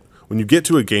get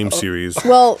to a game series,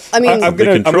 Well, I mean, I'm The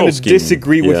gonna control scheme,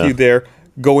 disagree with you there.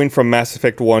 Going from Mass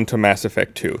Effect 1 to Mass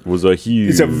Effect 2 was a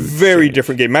huge. It's a very change.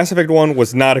 different game. Mass Effect 1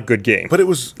 was not a good game. but it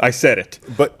was. I said it.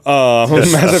 But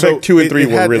Mass Effect 2 and 3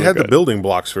 were really it had good. the building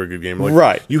blocks for a good game. Like,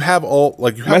 Right. You have all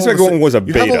like you have Mass all Effect the 1 was a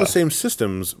you have all beta. the same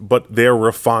systems, but they're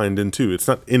refined in 2. It's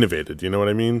not innovated. You know what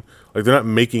I mean? Like, they're not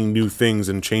making new things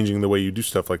and changing the way you do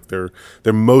stuff. Like, they're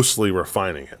mostly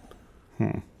refining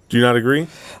it. Do you not agree?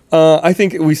 I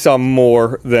think we saw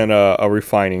more than a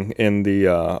refining in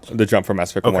the jump from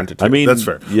Mass Effect 1 to 2. I mean, That's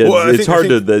fair. Yeah, Well, I it's hard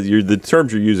think- the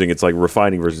terms you're using. It's like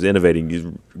refining versus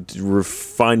innovating.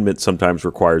 Refinement sometimes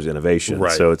requires innovation.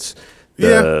 Right. So it's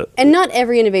and not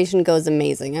every innovation goes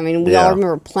amazing. I mean, we all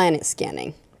remember planet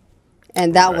scanning,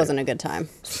 and that wasn't a good time.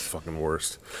 It's the fucking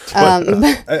worst.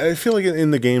 But I feel like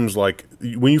in the games, like,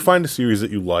 when you find a series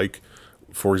that you like,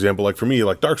 for example, like for me,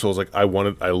 like Dark Souls, like I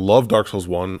love Dark Souls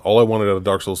 1. All I wanted out of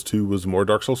Dark Souls 2 was more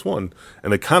Dark Souls 1.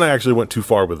 And they kind of actually went too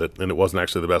far with it, and it wasn't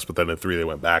actually the best, but then in 3 they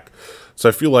went back. So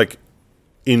I feel like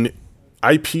in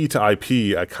IP to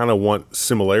IP, I kind of want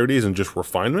similarities and just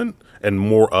refinement and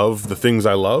more of the things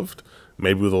I loved,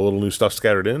 maybe with a little new stuff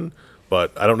scattered in,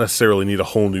 but I don't necessarily need a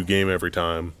whole new game every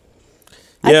time.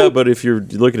 yeah. But if you're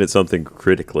looking at something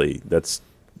critically, that's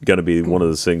going to be one of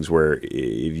those things where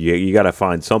if you got to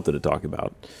find something to talk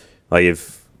about. Like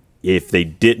if they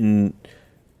didn't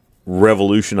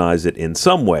revolutionize it in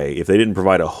some way, if they didn't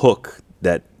provide a hook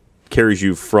that carries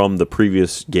you from the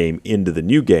previous game into the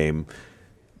new game,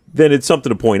 then it's something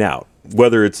to point out.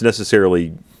 Whether it's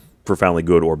necessarily profoundly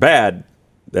good or bad,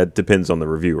 that depends on the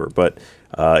reviewer. But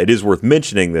it is worth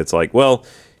mentioning that it's like, well,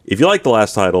 if you like the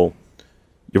last title,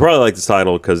 you probably like this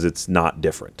title because it's not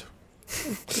different.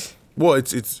 Well,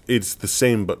 it's the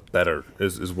same but better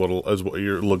is what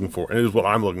you're looking for, and is what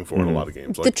I'm looking for in a lot of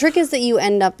games. The trick is that you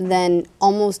end up then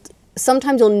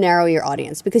sometimes you'll narrow your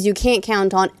audience because you can't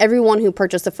count on everyone who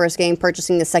purchased the first game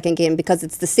purchasing the second game because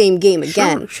it's the same game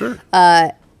again. Sure.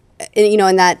 You know,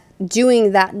 and that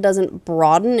doing that doesn't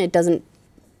broaden, it doesn't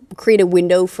create a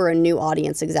window for a new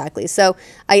audience exactly. So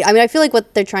I mean, I feel like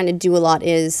what they're trying to do a lot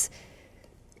is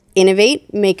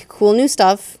innovate, make cool new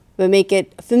stuff, but make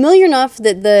it familiar enough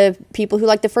that the people who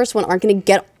like the first one aren't going to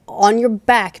get on your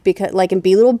back because and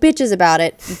be little bitches about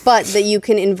it, but that you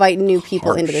can invite new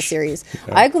people into the series.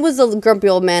 Yeah. I was a grumpy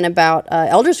old man about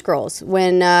Elder Scrolls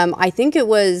when I think it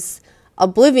was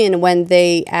Oblivion when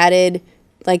they added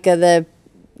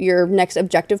your next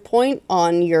objective point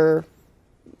on your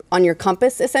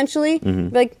compass essentially.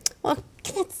 Like, well,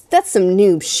 that's some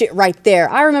noob shit right there.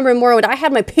 I remember in Morrowind, I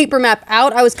had my paper map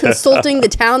out. I was consulting the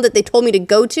town that they told me to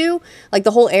go to, like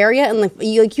the whole area, and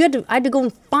I had to go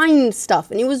and find stuff,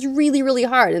 and it was really, really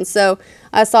hard. And so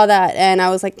I saw that and I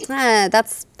was like,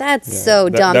 that's so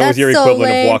dumb. That that's was your so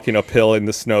equivalent lame. of walking uphill in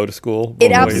the snow to school. It both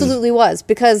ways. absolutely was,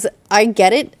 because I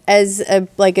get it as a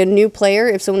new player.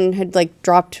 If someone had like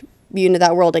dropped you into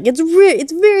that world, like it's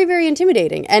very, very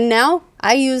intimidating. And now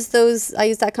I use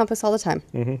that compass all the time.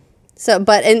 Mm-hmm. So,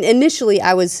 but initially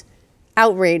I was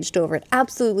outraged over it,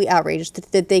 absolutely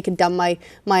outraged that they could dumb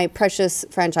my precious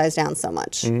franchise down so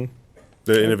much. Mm-hmm.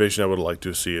 The innovation I would like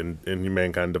to see in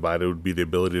Mankind Divided would be the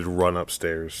ability to run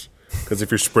upstairs. Because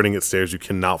if you're sprinting at stairs, you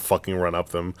cannot fucking run up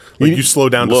them. Like, you slow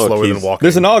down to slower than walking.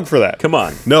 There's an AUG for that. Come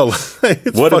on. No.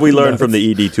 What have we learned from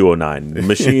the ED209?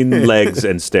 Machine legs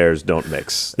and stairs don't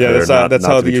mix. Yeah, that's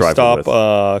how you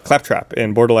stop Claptrap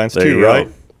in Borderlands 2, right?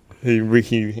 He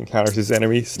encounters his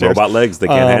enemy stairs. Robot legs, they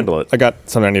can't handle it. I got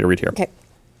something I need to read here. Okay.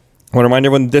 I want to remind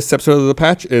everyone this episode of The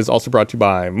Patch is also brought to you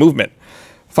by Movement.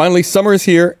 Finally, summer is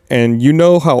here, and you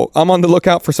know how I'm on the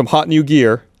lookout for some hot new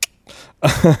gear.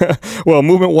 Well,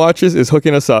 Movement Watches is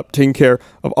hooking us up, taking care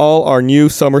of all our new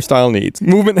summer style needs.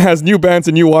 Movement has new bands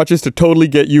and new watches to totally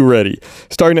get you ready.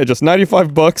 Starting at just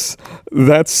 $95,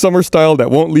 that's summer style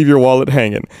that won't leave your wallet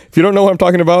hanging. If you don't know what I'm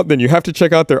talking about, then you have to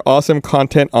check out their awesome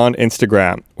content on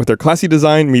Instagram. With their classy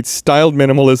design meets styled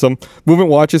minimalism, Movement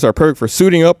Watches are perfect for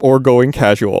suiting up or going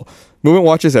casual. Movement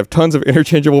watches have tons of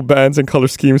interchangeable bands and color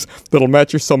schemes that'll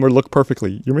match your summer look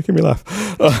perfectly. You're making me laugh.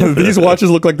 These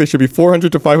watches look like they should be $400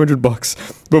 to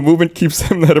 $500, but Movement keeps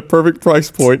them at a perfect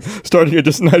price point, starting at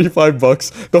just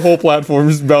 $95. The whole platform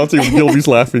is bouncing with Gilby's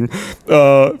laughing.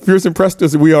 If you're as impressed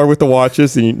as we are with the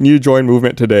watches, then you need to join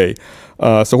Movement today.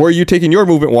 So where are you taking your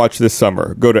Movement watch this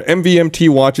summer? Go to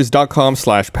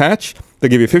mvmtwatches.com/patch.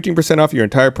 They'll give you 15% off your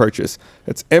entire purchase.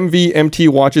 That's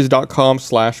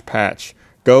mvmtwatches.com/patch.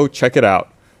 Go check it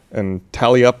out and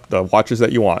tally up the watches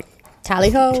that you want.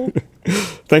 Tally ho.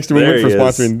 Thanks to Movement for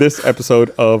sponsoring this episode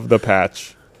of The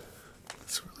Patch.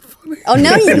 Oh,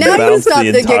 now you stop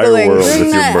the giggling.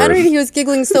 During that, I don't think he was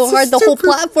giggling so hard the whole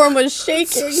platform was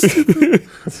shaking.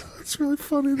 It's really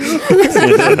funny, though.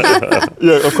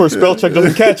 Yeah, of course, spell check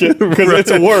doesn't catch it because it's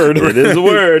a word. It is a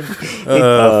word.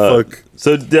 Fuck.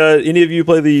 So, any of you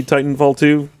play the Titanfall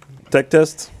 2 tech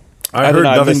test? I heard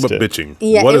nothing but it. bitching.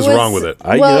 Yeah, what is wrong with it?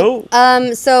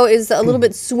 So it's a little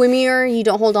bit swimmier. You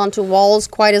don't hold on to walls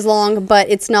quite as long, but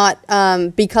it's not,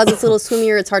 because it's a little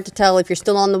swimmier, it's hard to tell if you're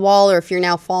still on the wall or if you're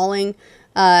now falling.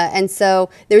 And so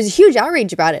there was a huge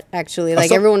outrage about it, actually.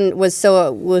 Like, everyone was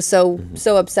so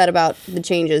upset about the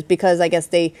changes because I guess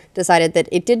they decided that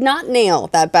it did not nail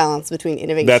that balance between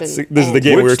innovation. This is the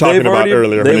game we were talking about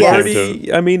earlier.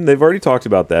 They've already talked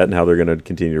about that and how they're going to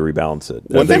continue to rebalance it.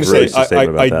 One thing to say,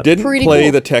 I didn't play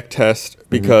the tech test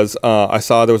because I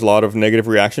saw there was a lot of negative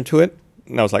reaction to it,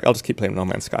 and I was like, I'll just keep playing No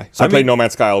Man's Sky. So I played No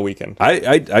Man's Sky all weekend.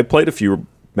 I played a few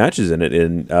matches in it,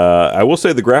 and I will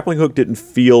say the grappling hook didn't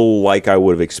feel like I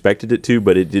would have expected it to,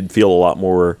 but it did feel a lot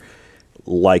more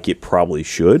like it probably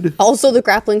should. Also, the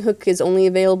grappling hook is only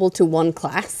available to one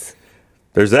class.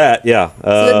 There's that, yeah.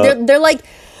 So they're like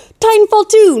Titanfall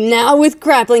 2 now with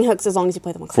grappling hooks as long as you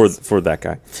play them one class. For that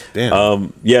guy.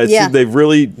 Damn. They've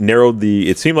really narrowed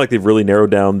it seemed like they've really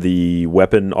narrowed down the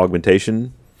weapon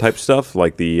augmentation type stuff.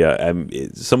 Like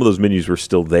some of those menus were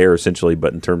still there essentially,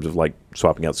 but in terms of like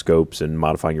swapping out scopes and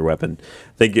modifying your weapon,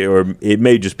 I think it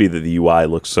may just be that the UI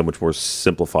looks so much more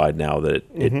simplified now that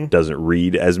it doesn't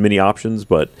read as many options,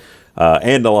 but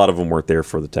and a lot of them weren't there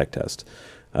for the tech test.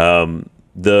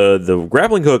 The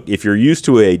grappling hook, if you're used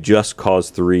to a Just Cause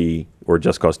 3 or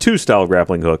Just Cause 2 style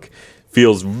grappling hook,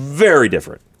 feels very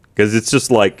different because it's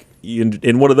just like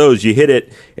in one of those, you hit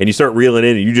it and you start reeling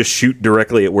in and you just shoot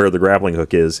directly at where the grappling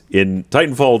hook is. In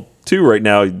Titanfall 2 right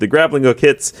now, the grappling hook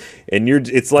hits and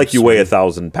it's like you weigh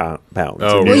 1,000 pounds.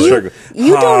 Oh, well,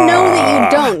 you don't know that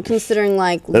you don't, considering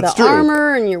like the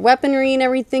armor and your weaponry and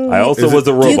everything. I also was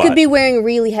a robot. You could be wearing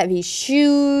really heavy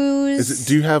shoes.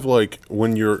 Do you have like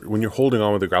when you're holding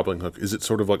on with the grappling hook? Is it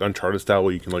sort of like Uncharted style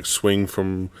where you can like swing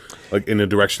from like in a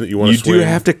direction that you want to swing? You do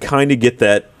have to kind of get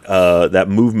that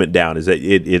movement down. Is that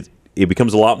it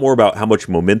becomes a lot more about how much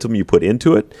momentum you put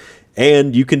into it,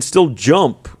 and you can still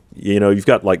jump. You've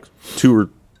got like two or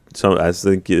some. I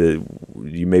think you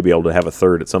may be able to have a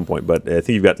third at some point, but I think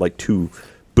you've got like 2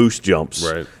 boost jumps,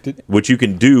 right? Which you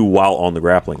can do while on the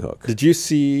grappling hook. Did you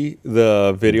see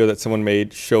the video that someone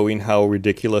made showing how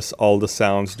ridiculous all the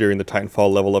sounds during the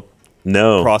Titanfall level up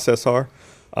process are?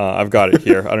 I've got it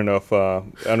here. I don't know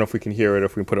if we can hear it,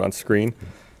 if we can put it on screen.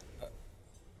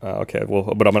 Okay, well,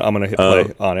 but I'm gonna hit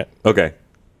play on it. Okay,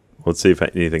 let's see if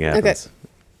anything happens. Okay.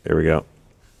 There we go.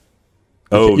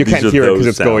 You can't hear it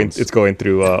because it's going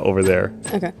through over there.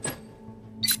 Okay.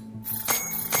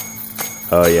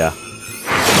 Oh yeah.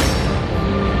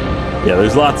 Yeah,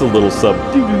 there's lots of little sub.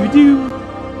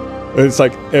 And it's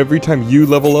like every time you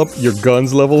level up, your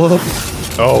guns level up.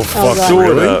 Oh, fuck. God.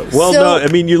 Really? Well, So- no, I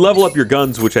mean, you level up your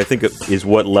guns, which I think is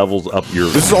what levels up your.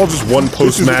 This is all just one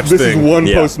post-match This thing. is one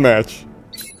Yeah. post-match.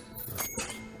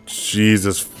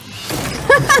 Jesus.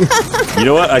 You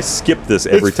know what? I skip this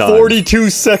every It's time. 42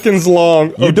 seconds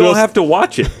long. You don't have to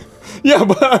watch it. Yeah,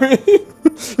 but I mean,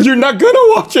 you're not gonna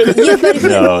watch it. Yeah, but if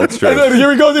No, that's true. And then here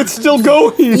we go. It's still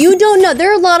going. you don't know.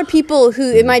 There are a lot of people who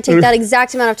it might take that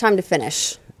exact amount of time to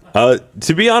finish.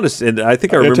 To be honest, and I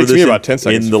think I It remember takes this me about 10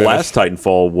 seconds in to the finish. last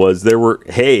Titanfall was there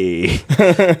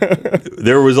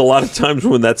was a lot of times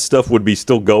when that stuff would be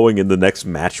still going and the next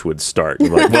match would start.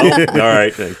 You're like, well, all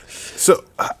right. So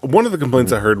one of the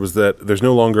complaints I heard was that there's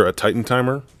no longer a Titan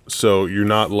timer, so you're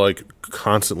not like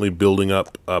constantly building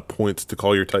up points to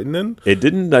call your Titan in. I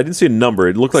didn't see a number.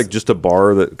 It looked like just a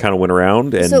bar that kind of went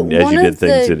around, and So as you did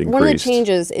things, it increased. one of the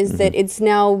changes is that it's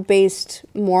now based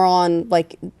more on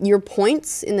like your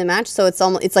points in the match. So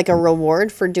it's like a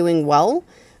reward for doing well,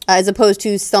 as opposed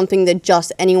to something that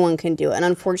just anyone can do. And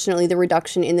unfortunately, the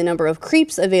reduction in the number of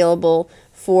creeps available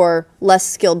for less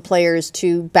skilled players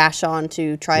to bash on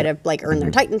to try to like earn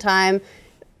their Titan time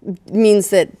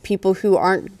means that people who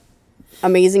aren't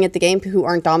amazing at the game, who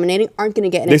aren't dominating, aren't going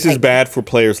to get any. This is Titan. bad for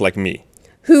players like me.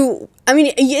 Who, I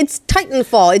mean, it's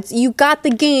Titanfall. It's you got the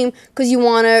game because you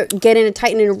want to get in a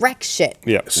Titan and wreck shit.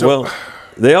 Yeah. So, Well,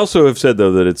 they also have said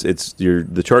though that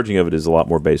the charging of it is a lot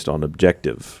more based on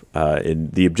objective,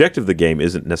 and the objective of the game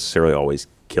isn't necessarily always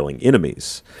killing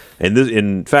enemies. And this,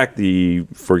 in fact,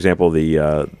 for example,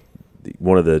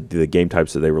 one of the game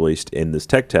types that they released in this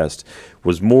tech test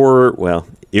was more. Well,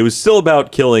 it was still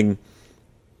about killing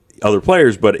other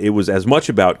players, but it was as much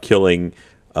about killing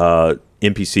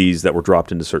NPCs that were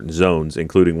dropped into certain zones,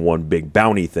 including one big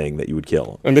bounty thing that you would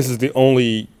kill. And this is the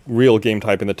only real game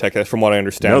type in the tech, from what I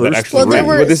understand. No, that there's actually, three.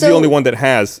 Well, but this is the so- only one that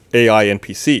has AI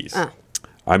NPCs.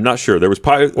 I'm not sure. There was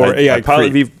AI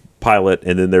Pilot creep. V Pilot,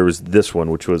 and then there was this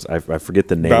one, which was I forget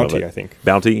the name Bounty, of it. I think.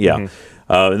 Bounty, yeah.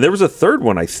 And there was a third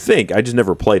one, I think. I just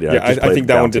never played it. Yeah, just I played think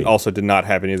that one Bounty. also did not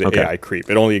have any of the Okay. AI creep.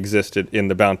 It only existed in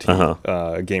the Bounty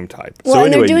game type. Well, So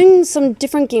and anyway, they're doing some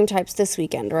different game types this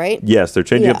weekend, right? Yes, they're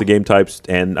changing up Yeah. the game types,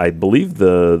 and I believe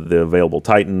the available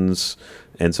Titans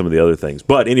and some of the other things.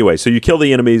 But anyway, so you kill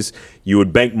the enemies, you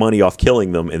would bank money off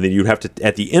killing them, and then you'd have to,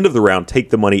 at the end of the round,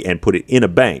 take the money and put it in a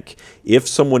bank. If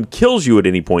someone kills you at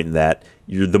any point in that,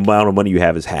 the amount of money you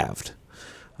have is halved.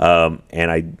 And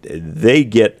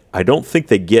I don't think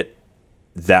they get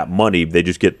that money. They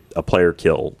just get a player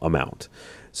kill amount.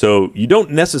 So you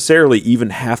don't necessarily even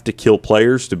have to kill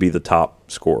players to be the top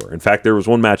scorer. In fact, there was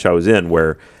one match I was in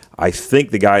where I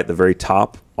think the guy at the very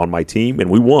top on my team,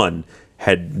 and we won,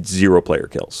 had 0 player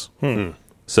kills.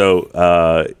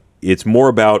 So it's more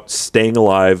about staying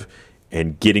alive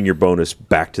and getting your bonus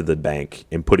back to the bank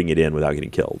and putting it in without getting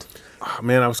killed.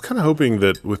 man, I was kind of hoping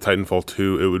that with Titanfall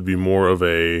 2, it would be more of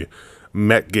a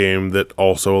mech game that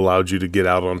also allowed you to get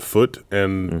out on foot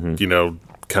and,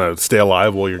 kind of stay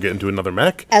alive while you're getting to another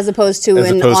mech. As opposed to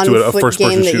an on-foot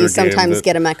game that you sometimes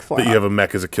get a mech for. That you have a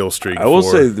mech as a kill streak. I will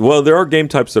say, well, there are game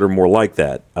types that are more like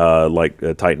that, like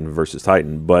Titan versus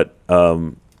Titan, but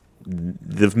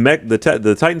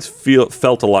the Titans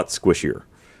felt a lot squishier,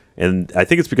 and I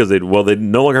think it's because they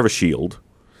no longer have a shield.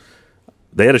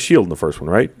 They had a shield in the first one,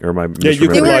 right? Or am I Yeah, you They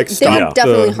could were, like they stop were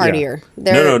definitely the- hardier.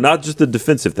 yeah. No, not just the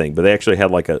defensive thing, but they actually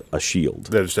had like a shield.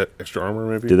 They just had extra armor,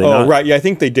 maybe? Did they Oh, not? right. Yeah, I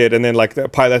think they did. And then like the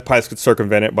pilots could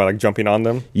circumvent it by like jumping on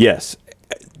them. Yes.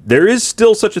 There is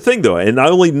still such a thing, though, and I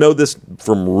only know this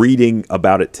from reading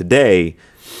about it today.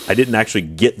 I didn't actually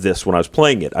get this when I was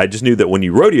playing it. I just knew that when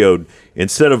you rodeoed,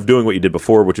 instead of doing what you did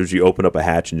before, which was you open up a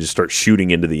hatch and just start shooting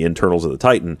into the internals of the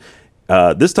Titan,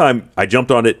 this time I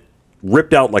jumped on it,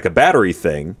 ripped out like a battery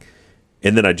thing,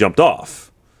 and then I jumped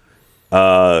off.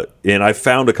 And I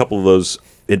found a couple of those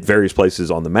in various places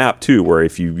on the map, too, where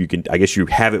if you can, I guess you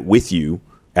have it with you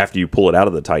after you pull it out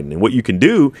of the Titan. And what you can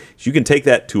do is you can take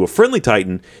that to a friendly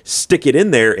Titan, stick it in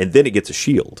there, and then it gets a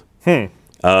shield.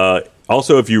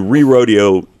 Also, if you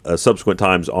re-rodeo subsequent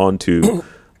times onto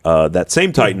that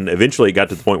same Titan, eventually it got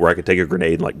to the point where I could take a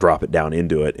grenade and like drop it down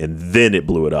into it, and then it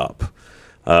blew it up.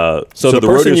 So the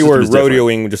person rodeo you were system is different.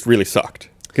 rodeoing just really sucked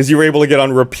because you were able to get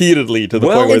on repeatedly to the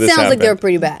Well, point where It this sounds like happened. they were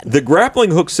pretty bad. The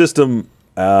grappling hook system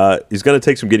is going to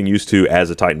take some getting used to as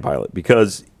a Titan pilot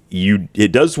because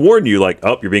it does warn you like,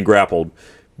 oh, you're being grappled.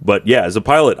 But yeah, as a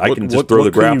pilot, I can just throw the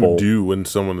What can grapple. you do when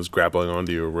someone is grappling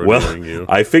onto you or Well, rodeoing you?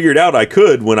 I figured out I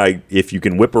could if you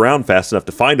can whip around fast enough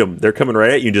to find them. They're coming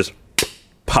right at you and just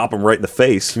pop them right in the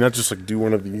face. Can you not just like do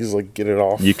one of these, like get it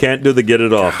off? You can't do the get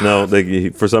it off. No,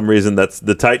 for some reason that's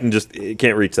the Titan just it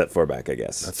can't reach that far back. I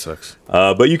guess That sucks.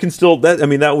 but you can still.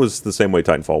 That was the same way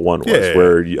Titanfall 1 was,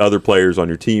 where other players on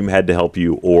your team had to help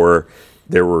you, or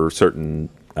there were certain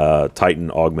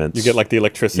Titan augments. You get like the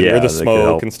electricity or the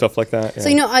smoke and stuff like that. Yeah.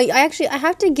 So I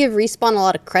have to give Respawn a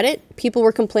lot of credit. People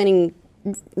were complaining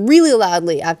really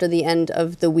loudly after the end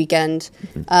of the weekend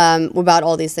about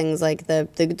all these things like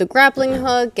the grappling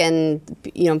hook and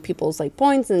people's like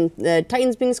points and the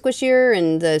Titans being squishier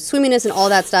and the swimminess and all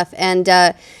that stuff. And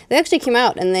they actually came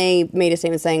out and they made a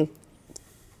statement saying,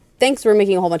 thanks, we're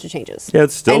making a whole bunch of changes. Yeah,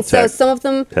 it's still so some of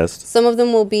them test. Some of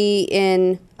them will be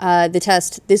in the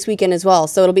test this weekend as well.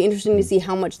 So it'll be interesting to see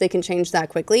how much they can change that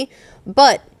quickly.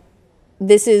 But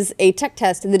this is a tech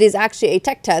test that is actually a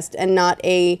tech test and not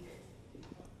a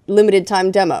limited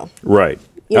time demo. Right.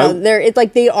 It's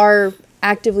like they are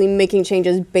actively making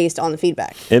changes based on the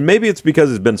feedback. And maybe it's because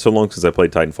it's been so long since I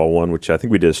played Titanfall 1, which I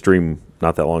think we did a stream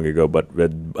not that long ago. But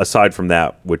aside from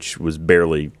that, which was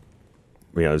barely,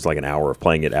 it was like an hour of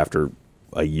playing it after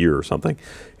a year or something.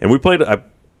 And we played, a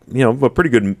pretty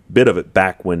good bit of it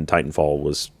back when Titanfall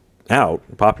was out,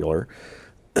 popular.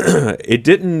 It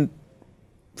didn't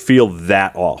feel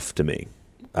that off to me.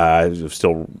 I was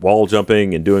still wall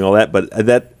jumping and doing all that, but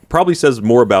that probably says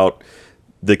more about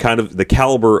the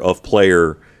caliber of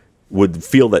player would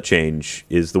feel that change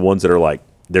is the ones that are like,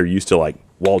 they're used to like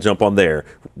wall jump on there,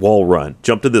 wall run,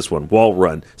 jump to this one, wall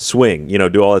run, swing,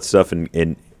 do all that stuff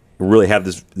and really have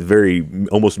this very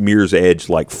almost Mirror's Edge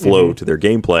like flow to their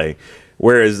gameplay.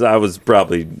 Whereas I was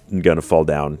probably going to fall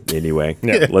down anyway.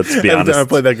 Yeah. Let's be honest. I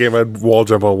played that game, I'd wall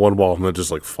jump on one wall and then just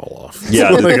like fall off. Yeah.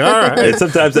 All right. And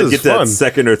sometimes I'd get that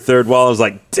second or third wall. I was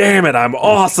like, damn it, I'm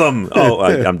awesome. Oh,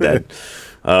 I'm dead.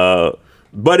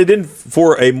 But it didn't,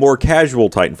 for a more casual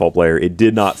Titanfall player, it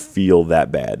did not feel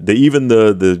that bad. Even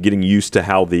the getting used to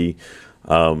how the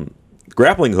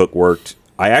grappling hook worked,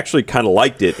 I actually kind of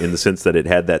liked it in the sense that it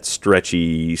had that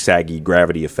stretchy, saggy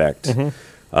gravity effect.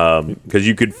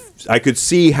 Because I could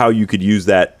see how you could use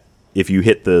that if you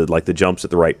hit the jumps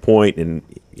at the right point and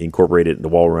incorporate it into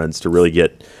wall runs to really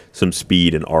get some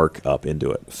speed and arc up into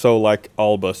it. So like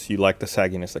Albus, you like the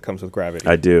sagginess that comes with gravity.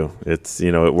 I do. It's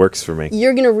it works for me.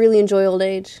 You're gonna really enjoy Old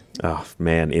Age. Oh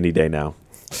man, any day now.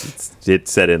 It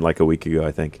set in like a week ago,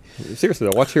 I think. Seriously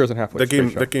though, watch Heroes and Halfway.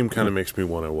 That game kind of makes me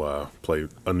want to play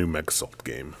a new Megasalt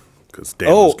game because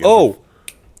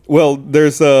well,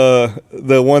 there's the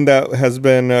one that has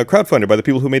been crowdfunded by the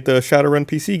people who made the Shadowrun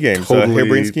PC games,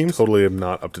 Harebrained Schemes. Totally am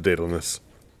not up to date on this.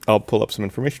 I'll pull up some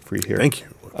information for you here. Thank you.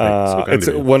 It's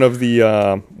one of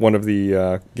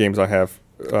the games I have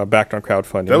backed on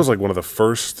crowdfunding. That was like one of the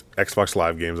first Xbox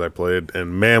Live games I played,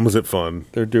 and man, was it fun.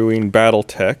 They're doing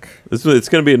BattleTech. It's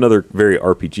going to be another very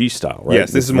RPG style, right?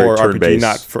 Yes, this is more RPG,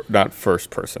 not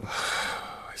first person.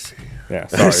 I see. Yeah,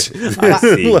 sorry.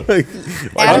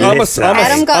 Adam got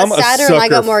sadder and I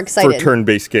got more excited. For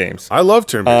turn-based games. I love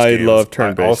turn-based games. I love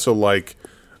turn-based. I also like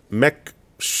mech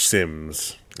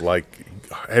sims, like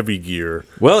Heavy Gear.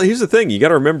 Well, here's the thing. You got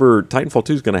to remember Titanfall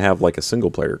 2 is going to have like a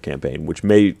single-player campaign, which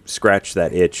may scratch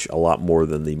that itch a lot more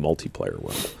than the multiplayer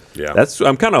will. Yeah.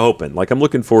 I'm kind of hoping. Like, I'm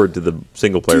looking forward to the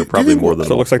single-player probably more than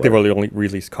So it looks like they've only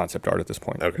released concept art at this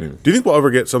point. Okay. Do you think we'll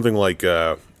ever get something like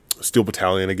Steel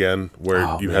Battalion again,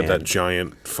 where you had that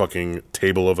giant fucking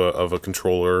table of a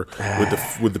controller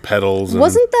with the pedals?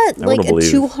 Wasn't that like a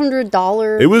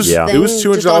 $200? It was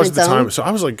 $200 at the time. So I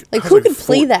was like who could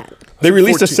play that? They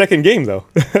released a second game though.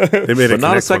 They made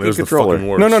not a second controller.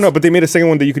 No. But they made a second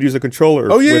one that you could use a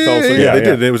controller. Oh yeah, they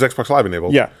did. It was Xbox Live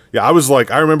enabled. Yeah. I was like,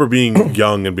 I remember being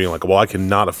young and being like, well, I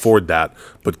cannot afford that,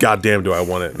 but goddamn, do I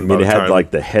want it? It had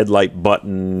like the headlight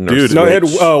button. Dude, no, it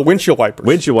had windshield wipers.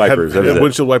 Windshield wipers.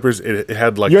 Windshield wipers. It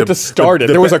had like you had to start it.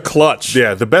 There was a clutch.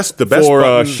 Yeah, the best for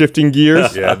button, shifting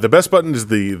gears. Yeah, the best button is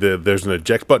there's an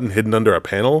eject button hidden under a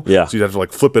panel. Yeah, so you have to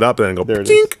like flip it up and then go. There it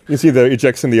is. You see the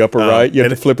ejects in the upper right. You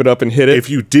have to flip it up and hit it. If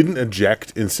you didn't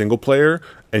eject in single player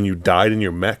and you died in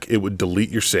your mech, it would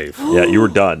delete your save. Yeah, you were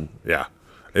done. Yeah.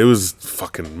 It was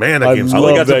fucking, man, that game's I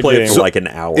only got to play it for like an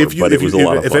hour, but it was a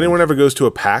lot of fun. If anyone ever goes to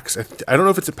a PAX, I don't know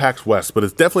if it's at PAX West, but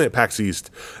it's definitely at PAX East,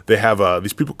 they have,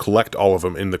 these people collect all of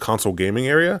them in the console gaming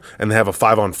area, and they have a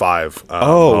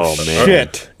 5-on-5. Man.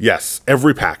 Shit. Yes,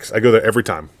 every PAX. I go there every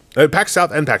time. PAX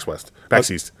South and PAX West. PAX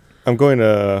East. I'm going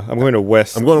to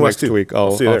West. I'm going to West next week.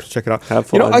 I'll see you there. Check it out. Have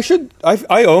fun.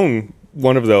 I own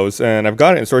one of those, and I've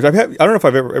got it in storage. I don't know if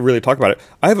I've ever really talked about it.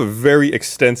 I have a very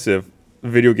extensive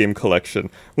video game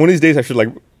collection. One of these days I should like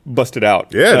busted out.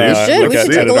 Yeah, it is. We should. We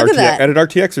should take a look at that. At an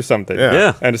RTX or something.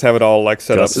 Yeah. And just have it all like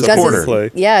set Gus's up so people corner. can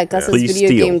play. Yeah, Gus's Please video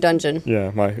steal. game dungeon.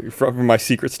 Yeah, from my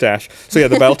secret stash. So yeah,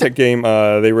 the BattleTech game,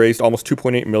 they raised almost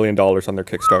 $2.8 million on their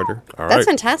Kickstarter. All right. That's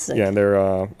fantastic. Yeah, and they're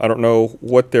I don't know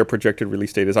what their projected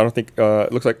release date is. I don't think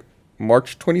it looks like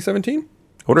March 2017.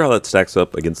 I wonder how that stacks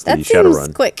up against the That seems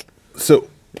Shadowrun. quick. So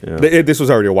Yeah. this was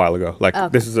already a while ago. Like Okay.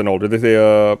 this is an older.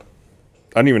 I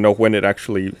don't even know when it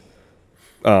actually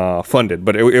funded,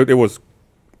 but it was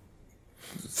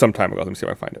some time ago. Let me see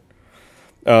if I find it.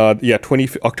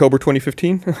 October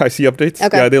 2015. I see updates.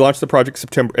 Okay. Yeah, they launched the project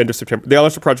end of September. They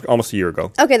launched the project almost a year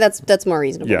ago. Okay, that's more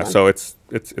reasonable. Yeah, then. so it's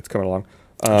coming along.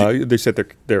 They said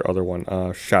their other one,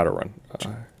 Shadowrun.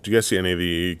 Did you guys see any of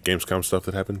the Gamescom stuff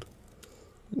that happened?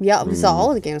 Yeah, we saw all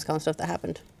of the Gamescom stuff that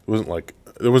happened. It wasn't like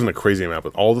there wasn't a crazy amount,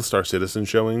 but all the Star Citizen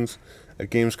showings at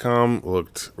Gamescom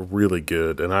looked really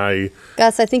good, and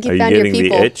Gus, I think Are you you found your getting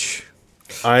people. the itch?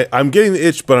 I'm getting the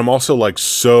itch, but I'm also like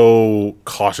so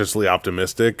cautiously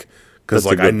optimistic because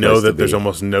That's a like I good know place to that there's be.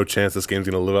 almost no chance this game's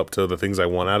going to live up to the things I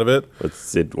want out of it.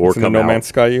 Or From come the No out. Man's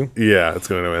Sky you. Yeah, it's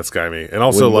going to No Man's Sky me, and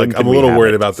also When like can I'm a we little have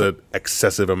worried it? about the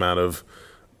excessive amount of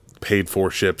paid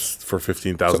for ships for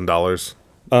 $15,000.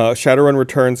 Shadowrun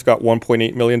Returns got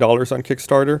 $1.8 million on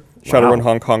Kickstarter. Shadowrun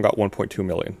Hong Kong got $1.2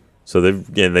 million. So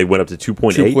they went up to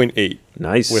 2.8. 2.8.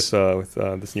 Nice. With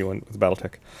this new one with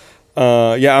BattleTech.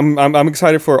 Yeah, I'm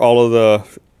excited for all of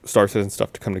the Star Citizen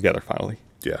stuff to come together finally.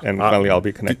 Yeah. And finally I'll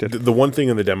be connected. The one thing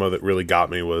in the demo that really got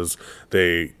me was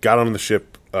they got on the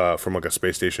ship from like a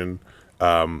space station.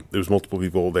 There was multiple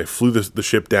people. They flew the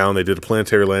ship down. They did a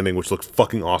planetary landing, which looked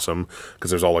fucking awesome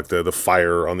because there's all like the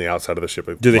fire on the outside of the ship.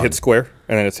 Do they hit square?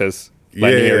 And then it says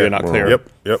landing area not clear.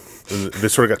 Yep. And they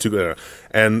sort of got too good.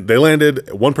 And they landed.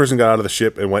 One person got out of the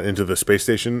ship and went into the space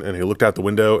station, and he looked out the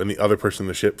window, and the other person in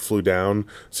the ship flew down.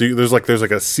 So there's like a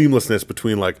seamlessness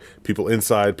between like people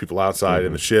inside, people outside,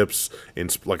 and the ships.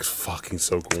 And like it's fucking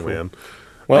so cool, man.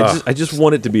 Well, I just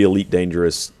want it to be Elite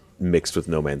Dangerous mixed with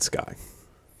No Man's Sky.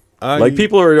 Like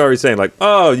people are already saying, like,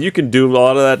 oh, you can do a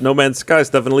lot of that No Man's Sky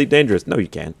stuff in Elite Dangerous. No, you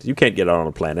can't. You can't get out on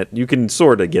a planet. You can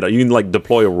sort of get out. You can like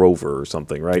deploy a rover or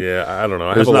something, right? Yeah, I don't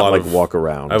know. There's not like walk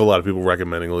around. I have a lot of people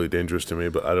recommending Elite Dangerous to me,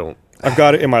 but I don't. I've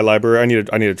got it in my library. I need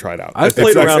to try it out. I've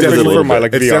played around with it a especially little for my bit.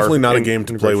 like It's VR definitely not a in- game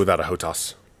to play without a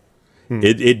HOTAS.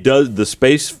 It does. The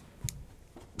space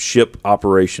ship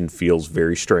operation feels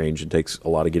very strange. It takes a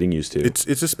lot of getting used to. It's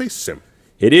a space sim.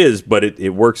 It is, but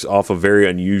it works off a very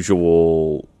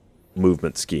unusual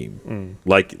movement scheme.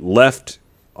 Like left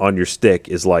on your stick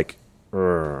is like,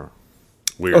 Weird.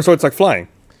 Oh, so it's like flying.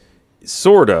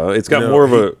 sorta. It's got No, more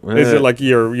of a. Is it like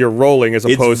you're rolling as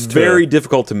opposed It's to very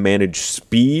difficult to manage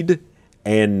speed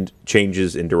and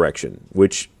changes in direction,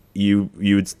 which you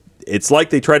would. It's like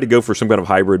they tried to go for some kind of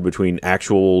hybrid between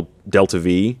actual delta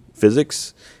V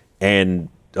physics and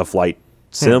a flight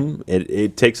sim.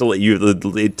 It takes to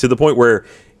the point where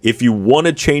if you want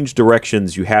to change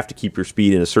directions, you have to keep your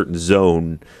speed in a certain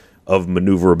zone of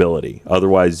maneuverability.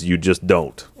 Otherwise, you just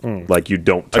don't. Like you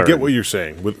don't turn. I get what you're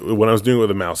saying. When I was doing it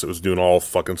with a mouse, it was doing all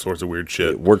fucking sorts of weird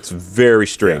shit. It works very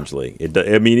strangely.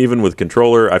 I mean, even with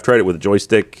controller, I've tried it with a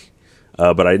joystick,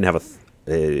 but I didn't have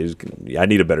I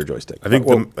need a better joystick. I think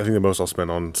the most I'll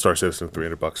spend on Star Citizen is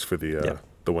 $300 for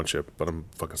the one chip, but I'm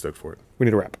fucking stoked for it. we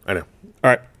need to wrap. I know. All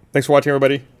right. Thanks for watching,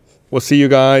 everybody. We'll see you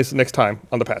guys next time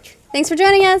on The Patch. Thanks for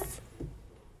joining us.